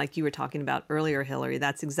in, like you were talking about earlier, Hillary.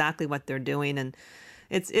 That's exactly what they're doing, and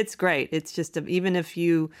it's great. It's just even if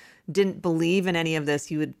you didn't believe in any of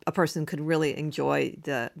this, a person could really enjoy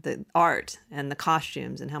the art and the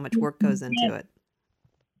costumes and how much work goes into it.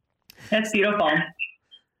 That's beautiful.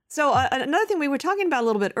 So another thing we were talking about a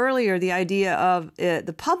little bit earlier, the idea of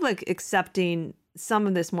the public accepting some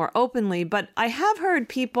of this more openly, but I have heard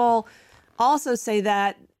people also say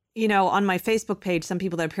that, on my Facebook page, some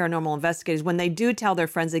people that are paranormal investigators, when they do tell their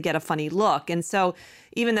friends, they get a funny look. And so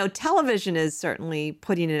even though television is certainly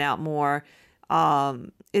putting it out more,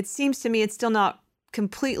 it seems to me it's still not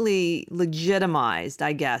completely legitimized,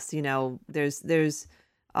 I guess. There's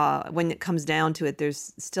when it comes down to it,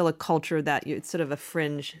 there's still a culture that it's sort of a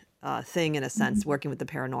fringe thing in a sense, working with the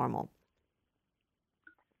paranormal.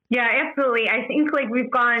 Yeah, absolutely. I think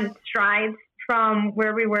we've gone strides from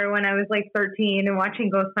where we were when I was 13 and watching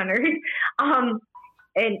Ghost Hunters. And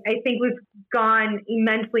I think we've gone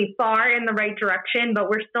immensely far in the right direction, but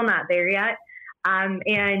we're still not there yet.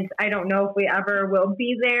 And I don't know if we ever will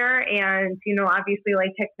be there. And, obviously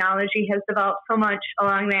technology has developed so much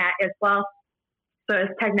along that as well. So as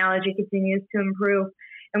technology continues to improve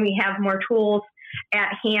and we have more tools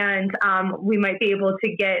at hand, we might be able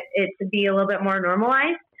to get it to be a little bit more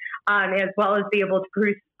normalized, as well as be able to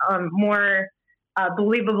produce more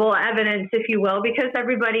believable evidence, if you will, because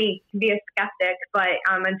everybody can be a skeptic. But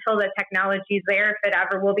until the technology is there, if it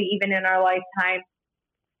ever will be even in our lifetime,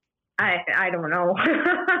 I don't know.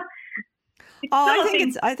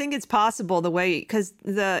 I think it's possible the way, because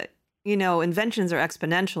the inventions are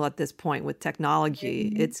exponential at this point with technology.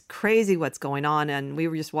 Mm-hmm. It's crazy what's going on. And we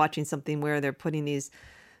were just watching something where they're putting these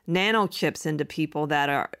nanochips into people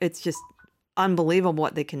it's just unbelievable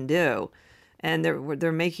what they can do. And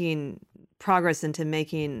they're making progress into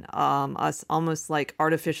making us almost like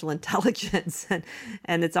artificial intelligence,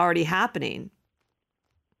 and it's already happening.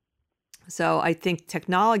 So I think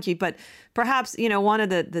technology, but perhaps, one of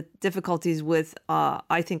the difficulties with,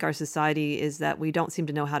 I think, our society is that we don't seem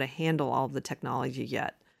to know how to handle all of the technology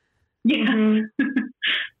yet. Yeah.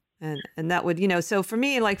 And that would, so for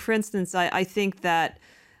me, for instance, I think that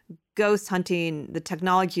ghost hunting, the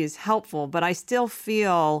technology is helpful, but I still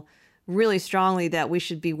feel really strongly that we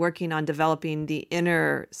should be working on developing the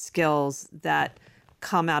inner skills that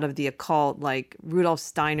come out of the occult, like Rudolf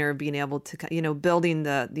Steiner being able to, building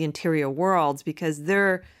the interior worlds, because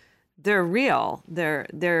they're real. They're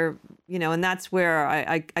and that's where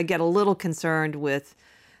I get a little concerned with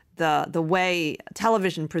the way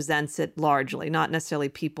television presents it largely, not necessarily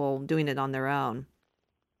people doing it on their own.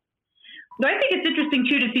 But I think it's interesting,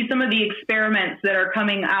 too, to see some of the experiments that are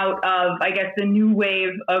coming out of, I guess, the new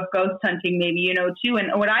wave of ghost hunting, maybe, too. And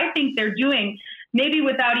what I think they're doing, maybe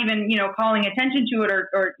without even, calling attention to it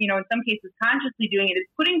or, in some cases consciously doing it, is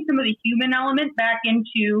putting some of the human element back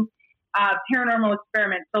into paranormal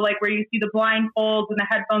experiments. So where you see the blindfolds and the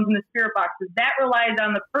headphones and the spirit boxes, that relies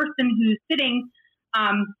on the person who's sitting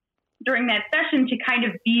during that session to kind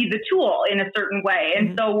of be the tool in a certain way.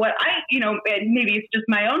 And so what maybe it's just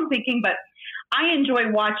my own thinking, but I enjoy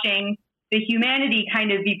watching the humanity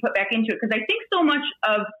kind of be put back into it, because I think so much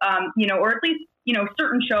of, or at least,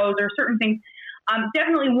 certain shows or certain things,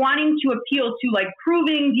 definitely wanting to appeal to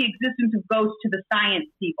proving the existence of ghosts to the science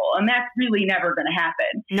people. And that's really never going to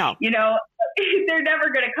happen. No. They're never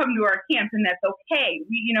going to come to our camps, and that's okay.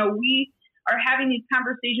 We are having these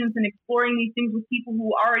conversations and exploring these things with people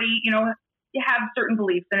who already, have certain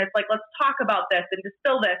beliefs. And it's let's talk about this and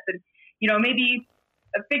distill this and, maybe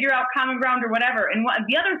figure out common ground or whatever. And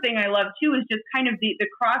the other thing I love too is just kind of the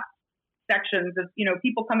cross sections of,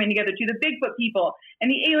 people coming together too, the Bigfoot people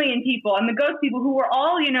and the alien people and the ghost people who were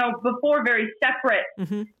all, before very separate,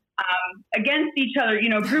 against each other,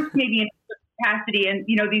 groups maybe in capacity, and,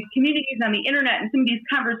 these communities on the internet and some of these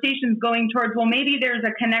conversations going towards, well, maybe there's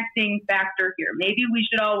a connecting factor here. Maybe we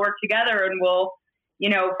should all work together and we'll,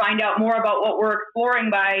 find out more about what we're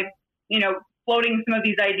exploring by, floating some of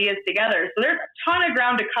these ideas together. So there's a ton of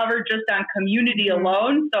ground to cover just on community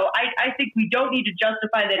alone. So I think we don't need to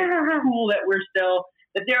justify that it's cool that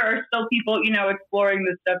that there are still people, exploring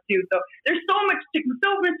this stuff too. So there's so much,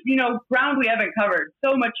 ground we haven't covered,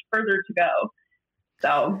 so much further to go.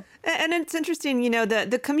 So, and it's interesting,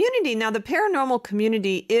 the community now, the paranormal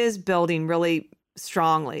community is building really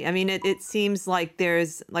strongly. I mean, it seems like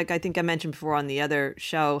there's, like I think I mentioned before on the other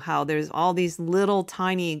show, how there's all these little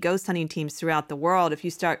tiny ghost hunting teams throughout the world. If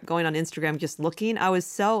you start going on Instagram just looking, I was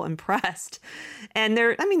so impressed. And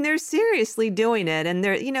they're seriously doing it, and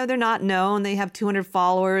they're not known. They have 200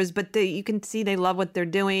 followers, but you can see they love what they're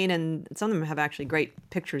doing, and some of them have actually great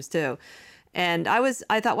pictures too. And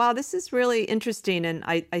I thought, wow, this is really interesting, and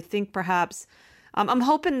I think perhaps I'm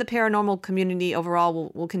hoping the paranormal community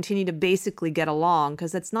overall will continue to basically get along,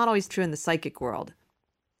 because that's not always true in the psychic world.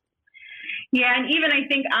 Yeah, and even I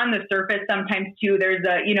think on the surface sometimes too, there's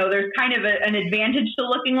kind of an advantage to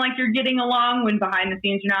looking like you're getting along when behind the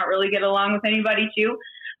scenes you're not really getting along with anybody too.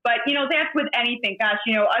 But that's with anything. Gosh,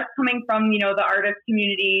 us coming from the artist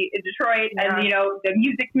community in Detroit, and the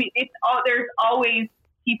music community, there's always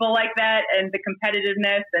people like that, and the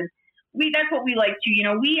competitiveness, and that's what we like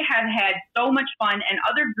to. We have had so much fun, and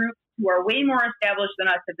other groups who are way more established than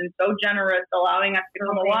us have been so generous, allowing us to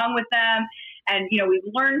come along with them. And, we've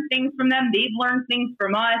learned things from them. They've learned things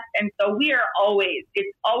from us. And so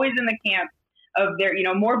it's always in the camp of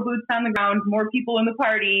more boots on the ground, more people in the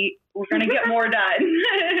party. We're going to get more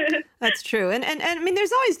done. That's true. And I mean,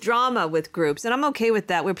 there's always drama with groups, and I'm okay with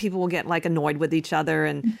that, where people will get like annoyed with each other.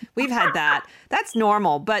 And we've had that. That's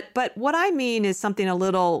normal. But what I mean is something a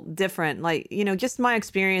little different. Like, just my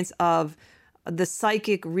experience of the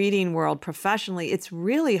psychic reading world professionally, it's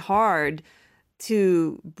really hard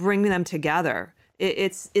to bring them together.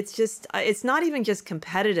 It's not even just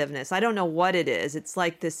competitiveness. I don't know what it is. It's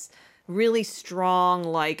like this really strong,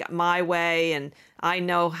 like my way, and I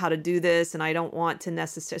know how to do this, and I don't want to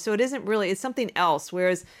necessarily. So it isn't really, it's something else.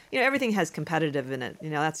 Whereas, everything has competitive in it.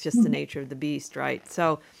 That's just the nature of the beast, right?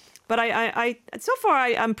 So, but I so far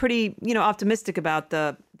I'm pretty, optimistic about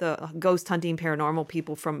the ghost hunting paranormal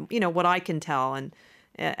people from, what I can tell. And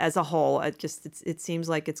as a whole, it seems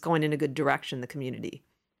like it's going in a good direction, the community.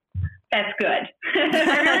 That's good.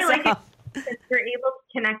 I really like it because we're able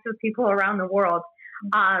to connect with people around the world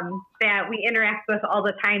that we interact with all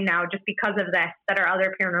the time now, just because of this, that are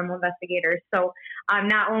other paranormal investigators. So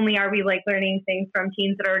not only are we learning things from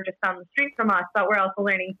teens that are just on the street from us, but we're also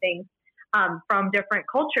learning things from different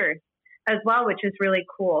cultures as well, which is really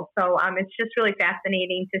cool. So it's just really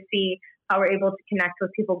fascinating to see how we're able to connect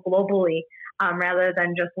with people globally rather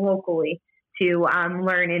than just locally, to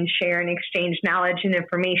learn and share and exchange knowledge and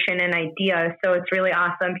information and ideas. So it's really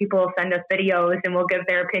awesome. People will send us videos, and we'll give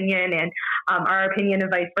their opinion and our opinion,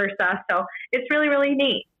 and vice versa. So it's really, really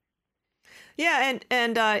neat. Yeah,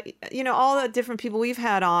 and all the different people we've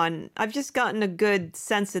had on, I've just gotten a good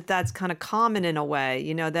sense that that's kind of common in a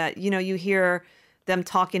way, that, you hear them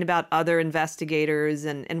talking about other investigators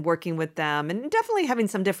and working with them, and definitely having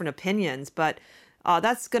some different opinions, but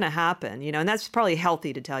that's going to happen, and that's probably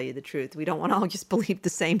healthy, to tell you the truth. We don't want to all just believe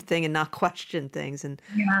the same thing and not question things. And,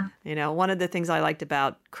 one of the things I liked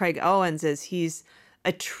about Craig Owens is he's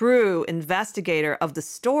a true investigator of the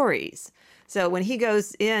stories. So when he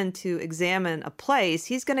goes in to examine a place,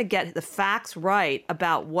 he's going to get the facts right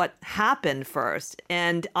about what happened first.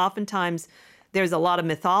 And oftentimes there's a lot of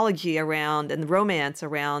mythology around and romance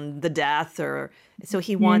around the death, so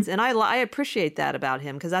he wants, and I appreciate that about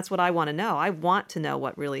him, because that's what I want to know. I want to know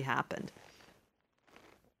what really happened.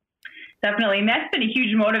 Definitely. And that's been a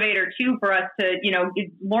huge motivator too for us to,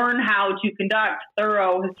 learn how to conduct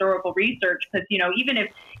thorough historical research. Because, even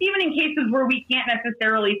in cases where we can't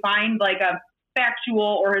necessarily find like a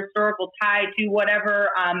factual or historical tie to whatever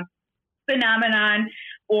phenomenon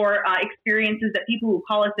or experiences that people who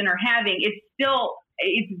call us in are having,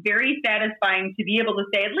 it's very satisfying to be able to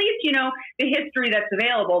say, at least, the history that's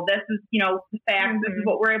available. This is, the facts. This is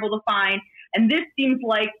what we're able to find. And this seems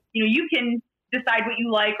like, you can decide what you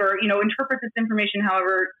like, or, interpret this information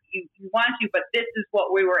however you want to, but this is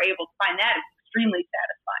what we were able to find. That is extremely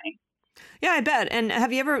satisfying. Yeah, I bet. And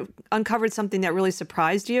have you ever uncovered something that really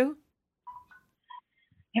surprised you?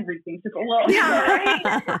 Everything took a little. Yeah,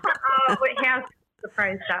 right? What has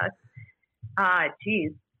surprised us?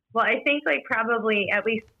 Geez. Well, I think probably, at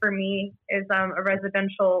least for me, is a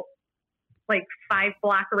residential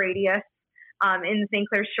 5-block radius in the St.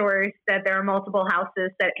 Clair Shores, that there are multiple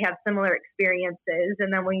houses that have similar experiences.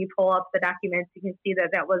 And then when you pull up the documents, you can see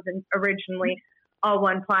that wasn't originally all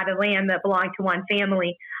one plot of land that belonged to one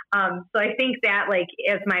family. So I think that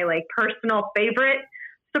is my personal favorite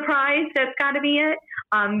surprise. That's got to be it.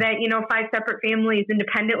 That 5 separate families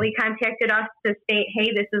independently contacted us to state,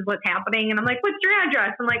 hey, this is what's happening. And I'm like, what's your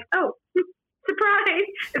address? I'm like, oh, surprise,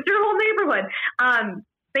 it's your whole neighborhood.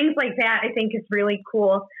 Things like that I think is really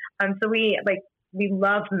cool. So we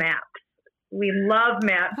love maps. We love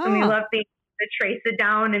maps, and we love things to trace it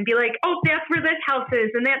down and be like, oh, that's where this house is,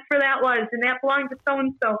 and that's where that was, and that belonged to so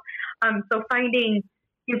and so. So finding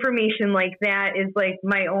information like that is like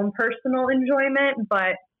my own personal enjoyment.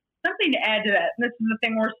 But something to add to that, and this is the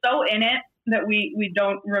thing, we're so in it that we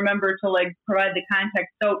don't remember to like provide the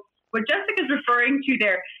context. So what Jessica's referring to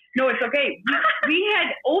there, no, it's okay. We had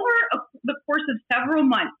over the course of several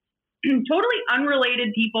months, totally unrelated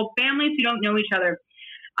people, families who don't know each other,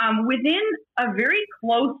 within a very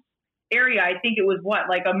close area. I think it was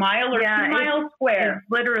like a mile or 2 miles square. It's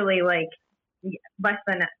literally like less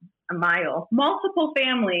than a mile. Multiple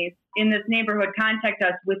families in this neighborhood contact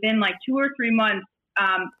us within like 2 or 3 months,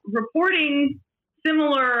 reporting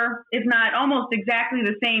similar, if not almost exactly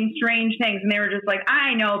the same strange things. And they were just like,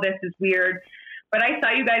 I know this is weird, but I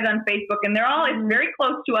saw you guys on Facebook, and they're all very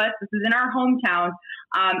close to us. This is in our hometown.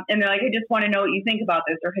 And they're like, I just want to know what you think about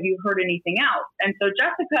this, or have you heard anything else? And so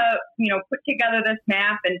Jessica, put together this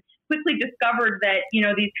map and quickly discovered that,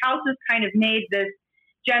 these houses kind of made this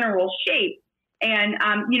general shape. And,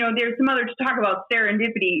 there's some other to talk about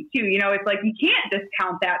serendipity too. It's like, you can't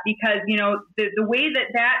discount that because, the way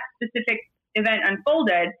that specific event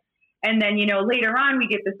unfolded. And then, later on we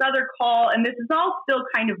get this other call, and this is all still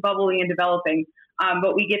kind of bubbling and developing.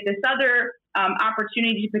 But we get this other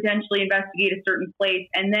opportunity to potentially investigate a certain place.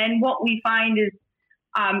 And then what we find is,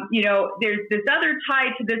 there's this other tie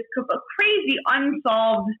to this crazy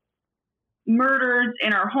unsolved murders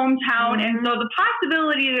in our hometown. Mm-hmm. And so the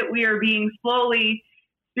possibility that we are being slowly,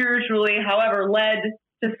 spiritually, however, led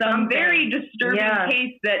to some very disturbing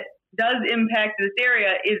case that does impact this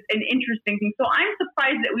area is an interesting thing. So I'm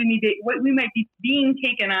surprised that we might be being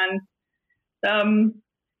taken on some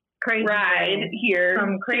crazy ride here,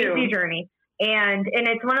 some crazy journey. And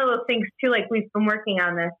it's one of those things too, like we've been working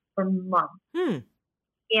on this for months.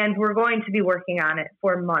 And we're going to be working on it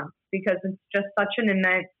for months because it's just such an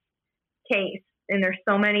immense case. And there's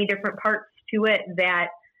so many different parts to it that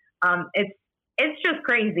it's just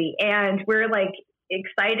crazy. And we're like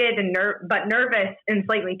excited and but nervous and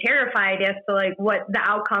slightly terrified as to like what the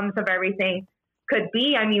outcomes of everything could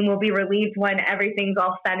be. I mean, we'll be relieved when everything's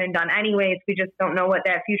all said and done anyways. We just don't know what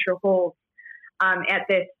that future holds at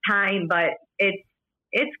this time, but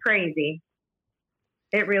it's crazy.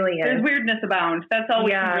 It really is. There's weirdness abound. That's all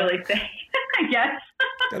we can really say, I guess.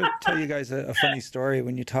 Got to tell you guys a funny story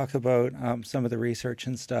when you talk about some of the research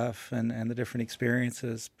and stuff and the different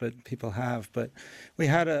experiences but people have. But we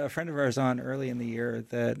had a friend of ours on early in the year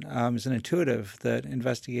that is an intuitive that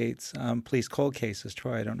investigates police cold cases.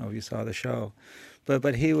 Troy, I don't know if you saw the show.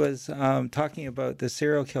 But he was talking about the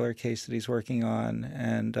serial killer case that he's working on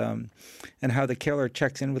and how the killer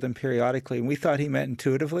checks in with him periodically. And we thought he meant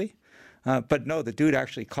intuitively. But no, the dude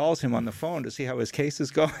actually calls him on the phone to see how his case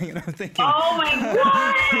is going. And I'm thinking, oh my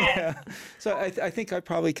God! Yeah. So I think I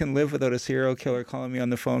probably can live without a serial killer calling me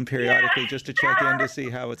on the phone periodically just to check in to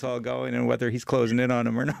see how it's all going and whether he's closing in on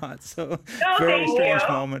him or not. So very strange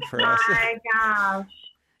moment for us. Oh my gosh.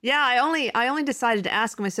 Yeah, I only decided to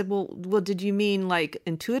ask him. I said, well, did you mean like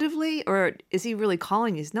intuitively, or is he really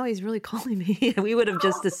calling you? No, he's really calling me. We would have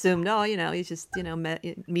just assumed, he's just,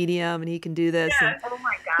 medium and he can do this. Yeah. Oh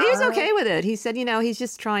my God. He was okay with it. He said, he's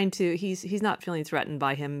just trying to, he's not feeling threatened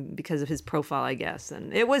by him because of his profile, I guess.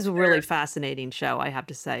 And it was a really fascinating show, I have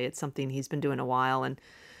to say. It's something he's been doing a while, and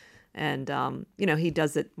he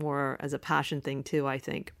does it more as a passion thing too, I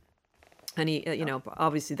think. And he,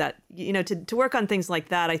 obviously that, to work on things like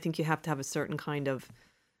that, I think you have to have a certain kind of,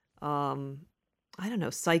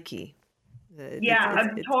 psyche. I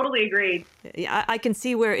totally agree. Yeah, I can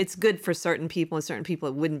see where it's good for certain people and certain people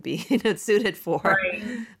it wouldn't be suited for. Right.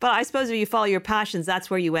 But I suppose if you follow your passions, that's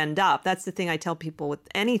where you end up. That's the thing I tell people with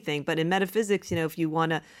anything. But in metaphysics, if you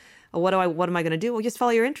want to, what am I going to do? Well, just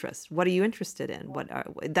follow your interests. What are you interested in?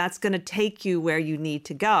 That's going to take you where you need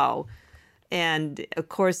to go. And of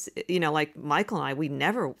course, like Michael and I, we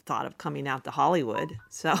never thought of coming out to Hollywood.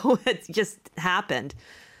 So it just happened.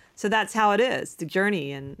 So that's how it is, the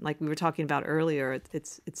journey. And like we were talking about earlier,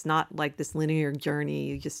 it's not like this linear journey.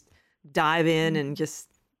 You just dive in and just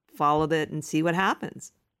follow it and see what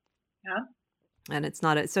happens. Yeah. And it's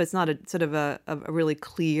not a sort of a really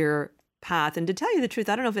clear path. And to tell you the truth,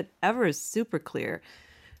 I don't know if it ever is super clear.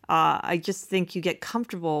 I just think you get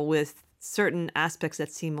comfortable with certain aspects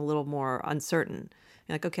that seem a little more uncertain.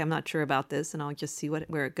 You're like, okay, I'm not sure about this, and I'll just see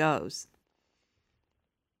where it goes.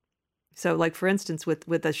 So, like for instance, with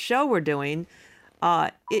the show we're doing,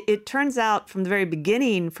 it turns out from the very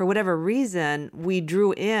beginning, for whatever reason, we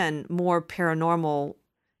drew in more paranormal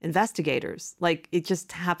investigators. Like it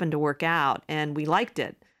just happened to work out, and we liked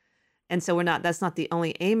it. And so that's not the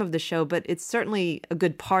only aim of the show, but it's certainly a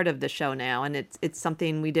good part of the show now. And it's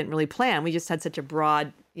something we didn't really plan. We just had such a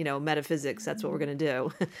broad, metaphysics. That's what we're going to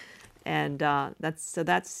do. And that's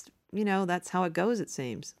how it goes, it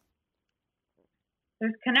seems.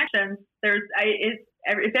 There's connections.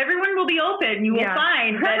 If everyone will be open, you will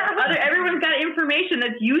find that everyone's got information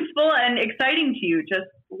that's useful and exciting to you. Just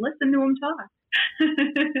listen to them talk.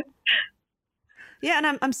 Yeah,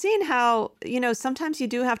 and I'm seeing how, sometimes you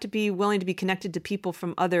do have to be willing to be connected to people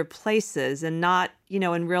from other places and not,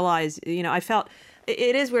 and realize, I felt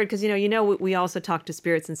it is weird because, we also talk to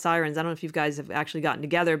spirits and sirens. I don't know if you guys have actually gotten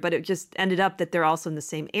together, but it just ended up that they're also in the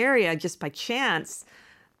same area just by chance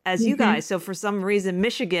as you guys. So for some reason,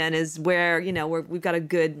 Michigan is where, we've got a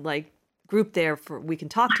good group there we can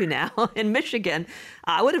talk to now in Michigan.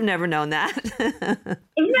 I would have never known that. Isn't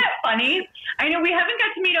that funny? I know we haven't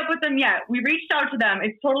got to meet up with them yet. We reached out to them.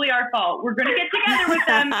 It's totally our fault. We're going to get together with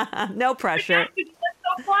them. No pressure. It's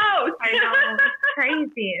so close. I know. It's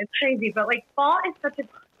crazy. It's crazy. But fall is such a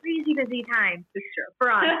crazy busy time for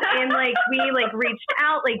us. And we reached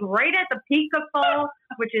out right at the peak of fall,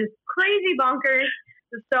 which is crazy bonkers.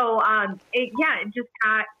 So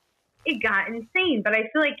it got insane, but I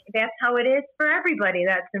feel like that's how it is for everybody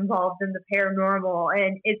that's involved in the paranormal,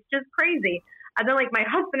 and it's just crazy. And then my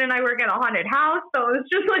husband and I work at a haunted house, so it's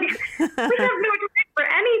just we have no time for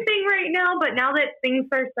anything right now. But now that things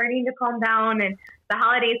are starting to calm down and the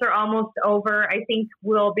holidays are almost over, I think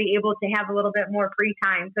we'll be able to have a little bit more free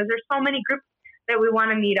time because there's so many groups that we want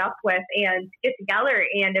to meet up with and get together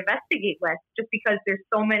and investigate with, just because there's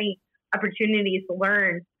so many opportunities to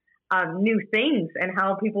learn new things and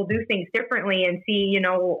how people do things differently and see,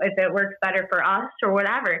 if it works better for us or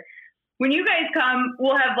whatever. When you guys come,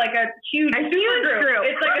 we'll have a huge super group.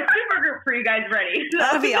 It's a super group for you guys ready. So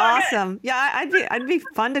that'd be awesome. Yeah, I'd be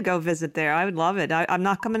fun to go visit there. I would love it. I'm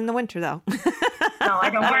not coming in the winter though. No,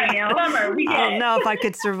 I don't worry. Summer, we get I don't know if I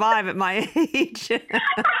could survive at my age.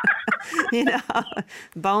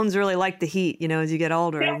 Bones really like the heat, as you get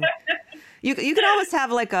older. And you could almost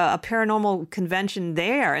have a paranormal convention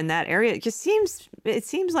there in that area. It seems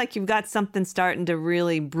like you've got something starting to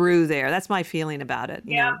really brew there. That's my feeling about it.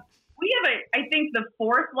 You know? We have I think the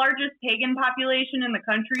 4th largest pagan population in the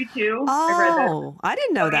country too. Oh, I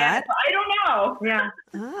didn't know that. Yeah, I don't know. Yeah.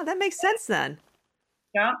 Oh, that makes sense then.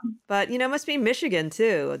 Yeah. But it must be Michigan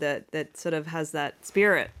too that sort of has that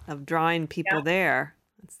spirit of drawing people there.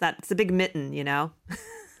 It's a big mitten, Yeah.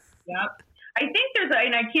 I think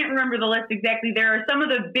and I can't remember the list exactly. There are some of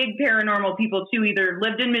the big paranormal people too, either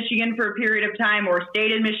lived in Michigan for a period of time or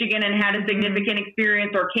stayed in Michigan and had a significant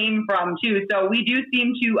experience or came from too. So we do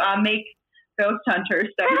seem to make ghost hunters.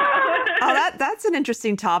 Oh, that's an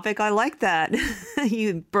interesting topic. I like that.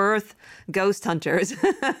 You birth ghost hunters.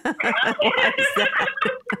 Why is that?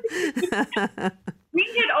 We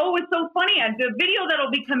did. Oh, it's so funny. The video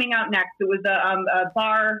that'll be coming out next. It was a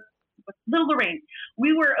bar, Little Lorraine.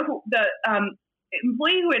 We were the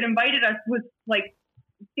employee who had invited us was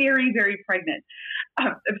very, very pregnant.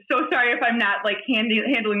 I'm so sorry if I'm not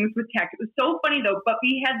handling this with tact. It was so funny though. But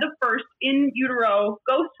we had the first in utero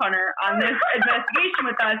ghost hunter on this investigation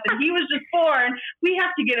with us, and he was just born. We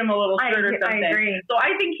have to get him a little shirt or something. I agree. So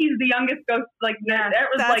I think he's the youngest ghost. That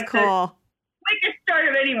was that's cool. The quickest start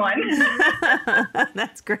of anyone.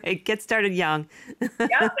 That's great. Get started young.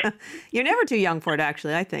 Yep. You're never too young for it,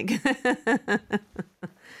 actually, I think.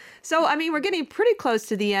 So, we're getting pretty close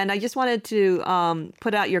to the end. I just wanted to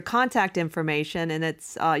put out your contact information, and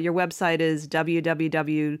it's your website is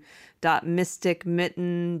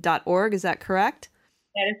www.mysticmitten.org. Is that correct?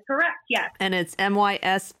 That is correct, yes. And it's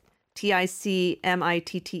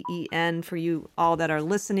MYSTICMITTEN for you all that are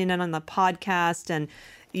listening in on the podcast. And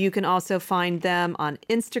you can also find them on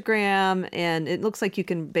Instagram, and it looks like you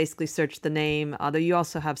can basically search the name, although you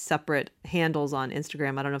also have separate handles on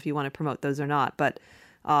Instagram. I don't know if you want to promote those or not, but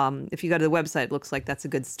if you go to the website, it looks like that's a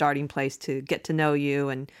good starting place to get to know you.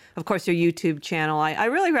 And of course, your YouTube channel, I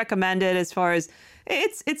really recommend it as far as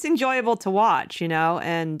it's enjoyable to watch,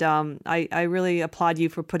 and I really applaud you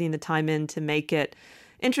for putting the time in to make it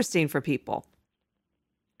interesting for people.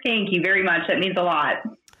 Thank you very much. That means a lot.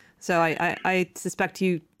 So I suspect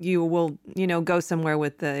you will, go somewhere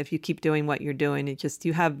with if you keep doing what you're doing.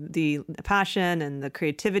 You have the passion and the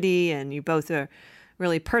creativity, and you both are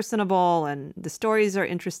really personable, and the stories are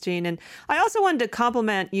interesting. And I also wanted to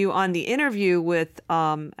compliment you on the interview with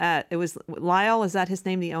it was Lyle, is that his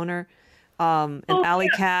name, the owner? And Alley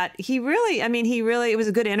Cat. It was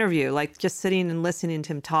a good interview, just sitting and listening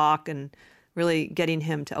to him talk and really getting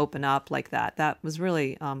him to open up like that. That was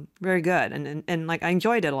really very good. And I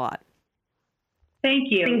enjoyed it a lot.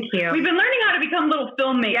 Thank you. Thank you. We've been learning how to become little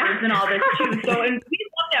filmmakers and all this too. So, and we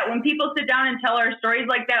love that when people sit down and tell our stories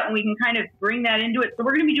like that, and we can kind of bring that into it. So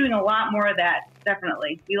we're going to be doing a lot more of that.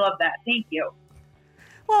 Definitely. We love that. Thank you.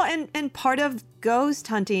 Well, and part of ghost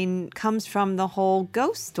hunting comes from the whole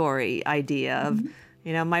ghost story idea of,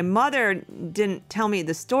 my mother didn't tell me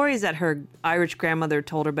the stories that her Irish grandmother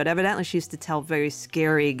told her, but evidently she used to tell very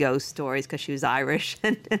scary ghost stories because she was Irish.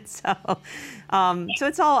 and so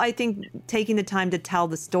it's all, I think, taking the time to tell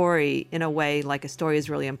the story in a way like a story is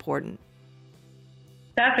really important.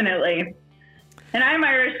 Definitely. And I'm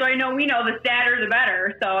Irish, so I know the sadder the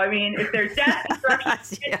better. So, I mean, if there's death,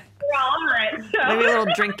 destruction, we're all over it. So. Maybe a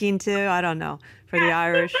little drinking too. I don't know, for the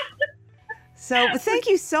Irish. So thank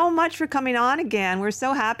you so much for coming on again. We're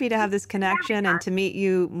so happy to have this connection and to meet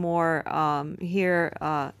you more here.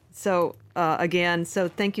 Again, so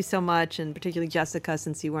thank you so much, and particularly Jessica,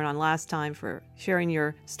 since you weren't on last time, for sharing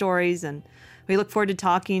your stories. And we look forward to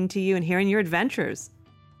talking to you and hearing your adventures.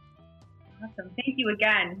 Awesome. Thank you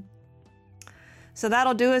again. So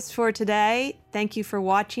that'll do us for today. Thank you for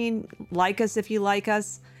watching. Like us if you like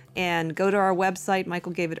us, and go to our website.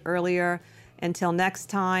 Michael gave it earlier. Until next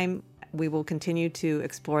time, we will continue to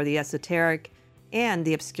explore the esoteric and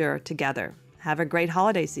the obscure together. Have a great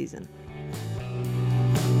holiday season.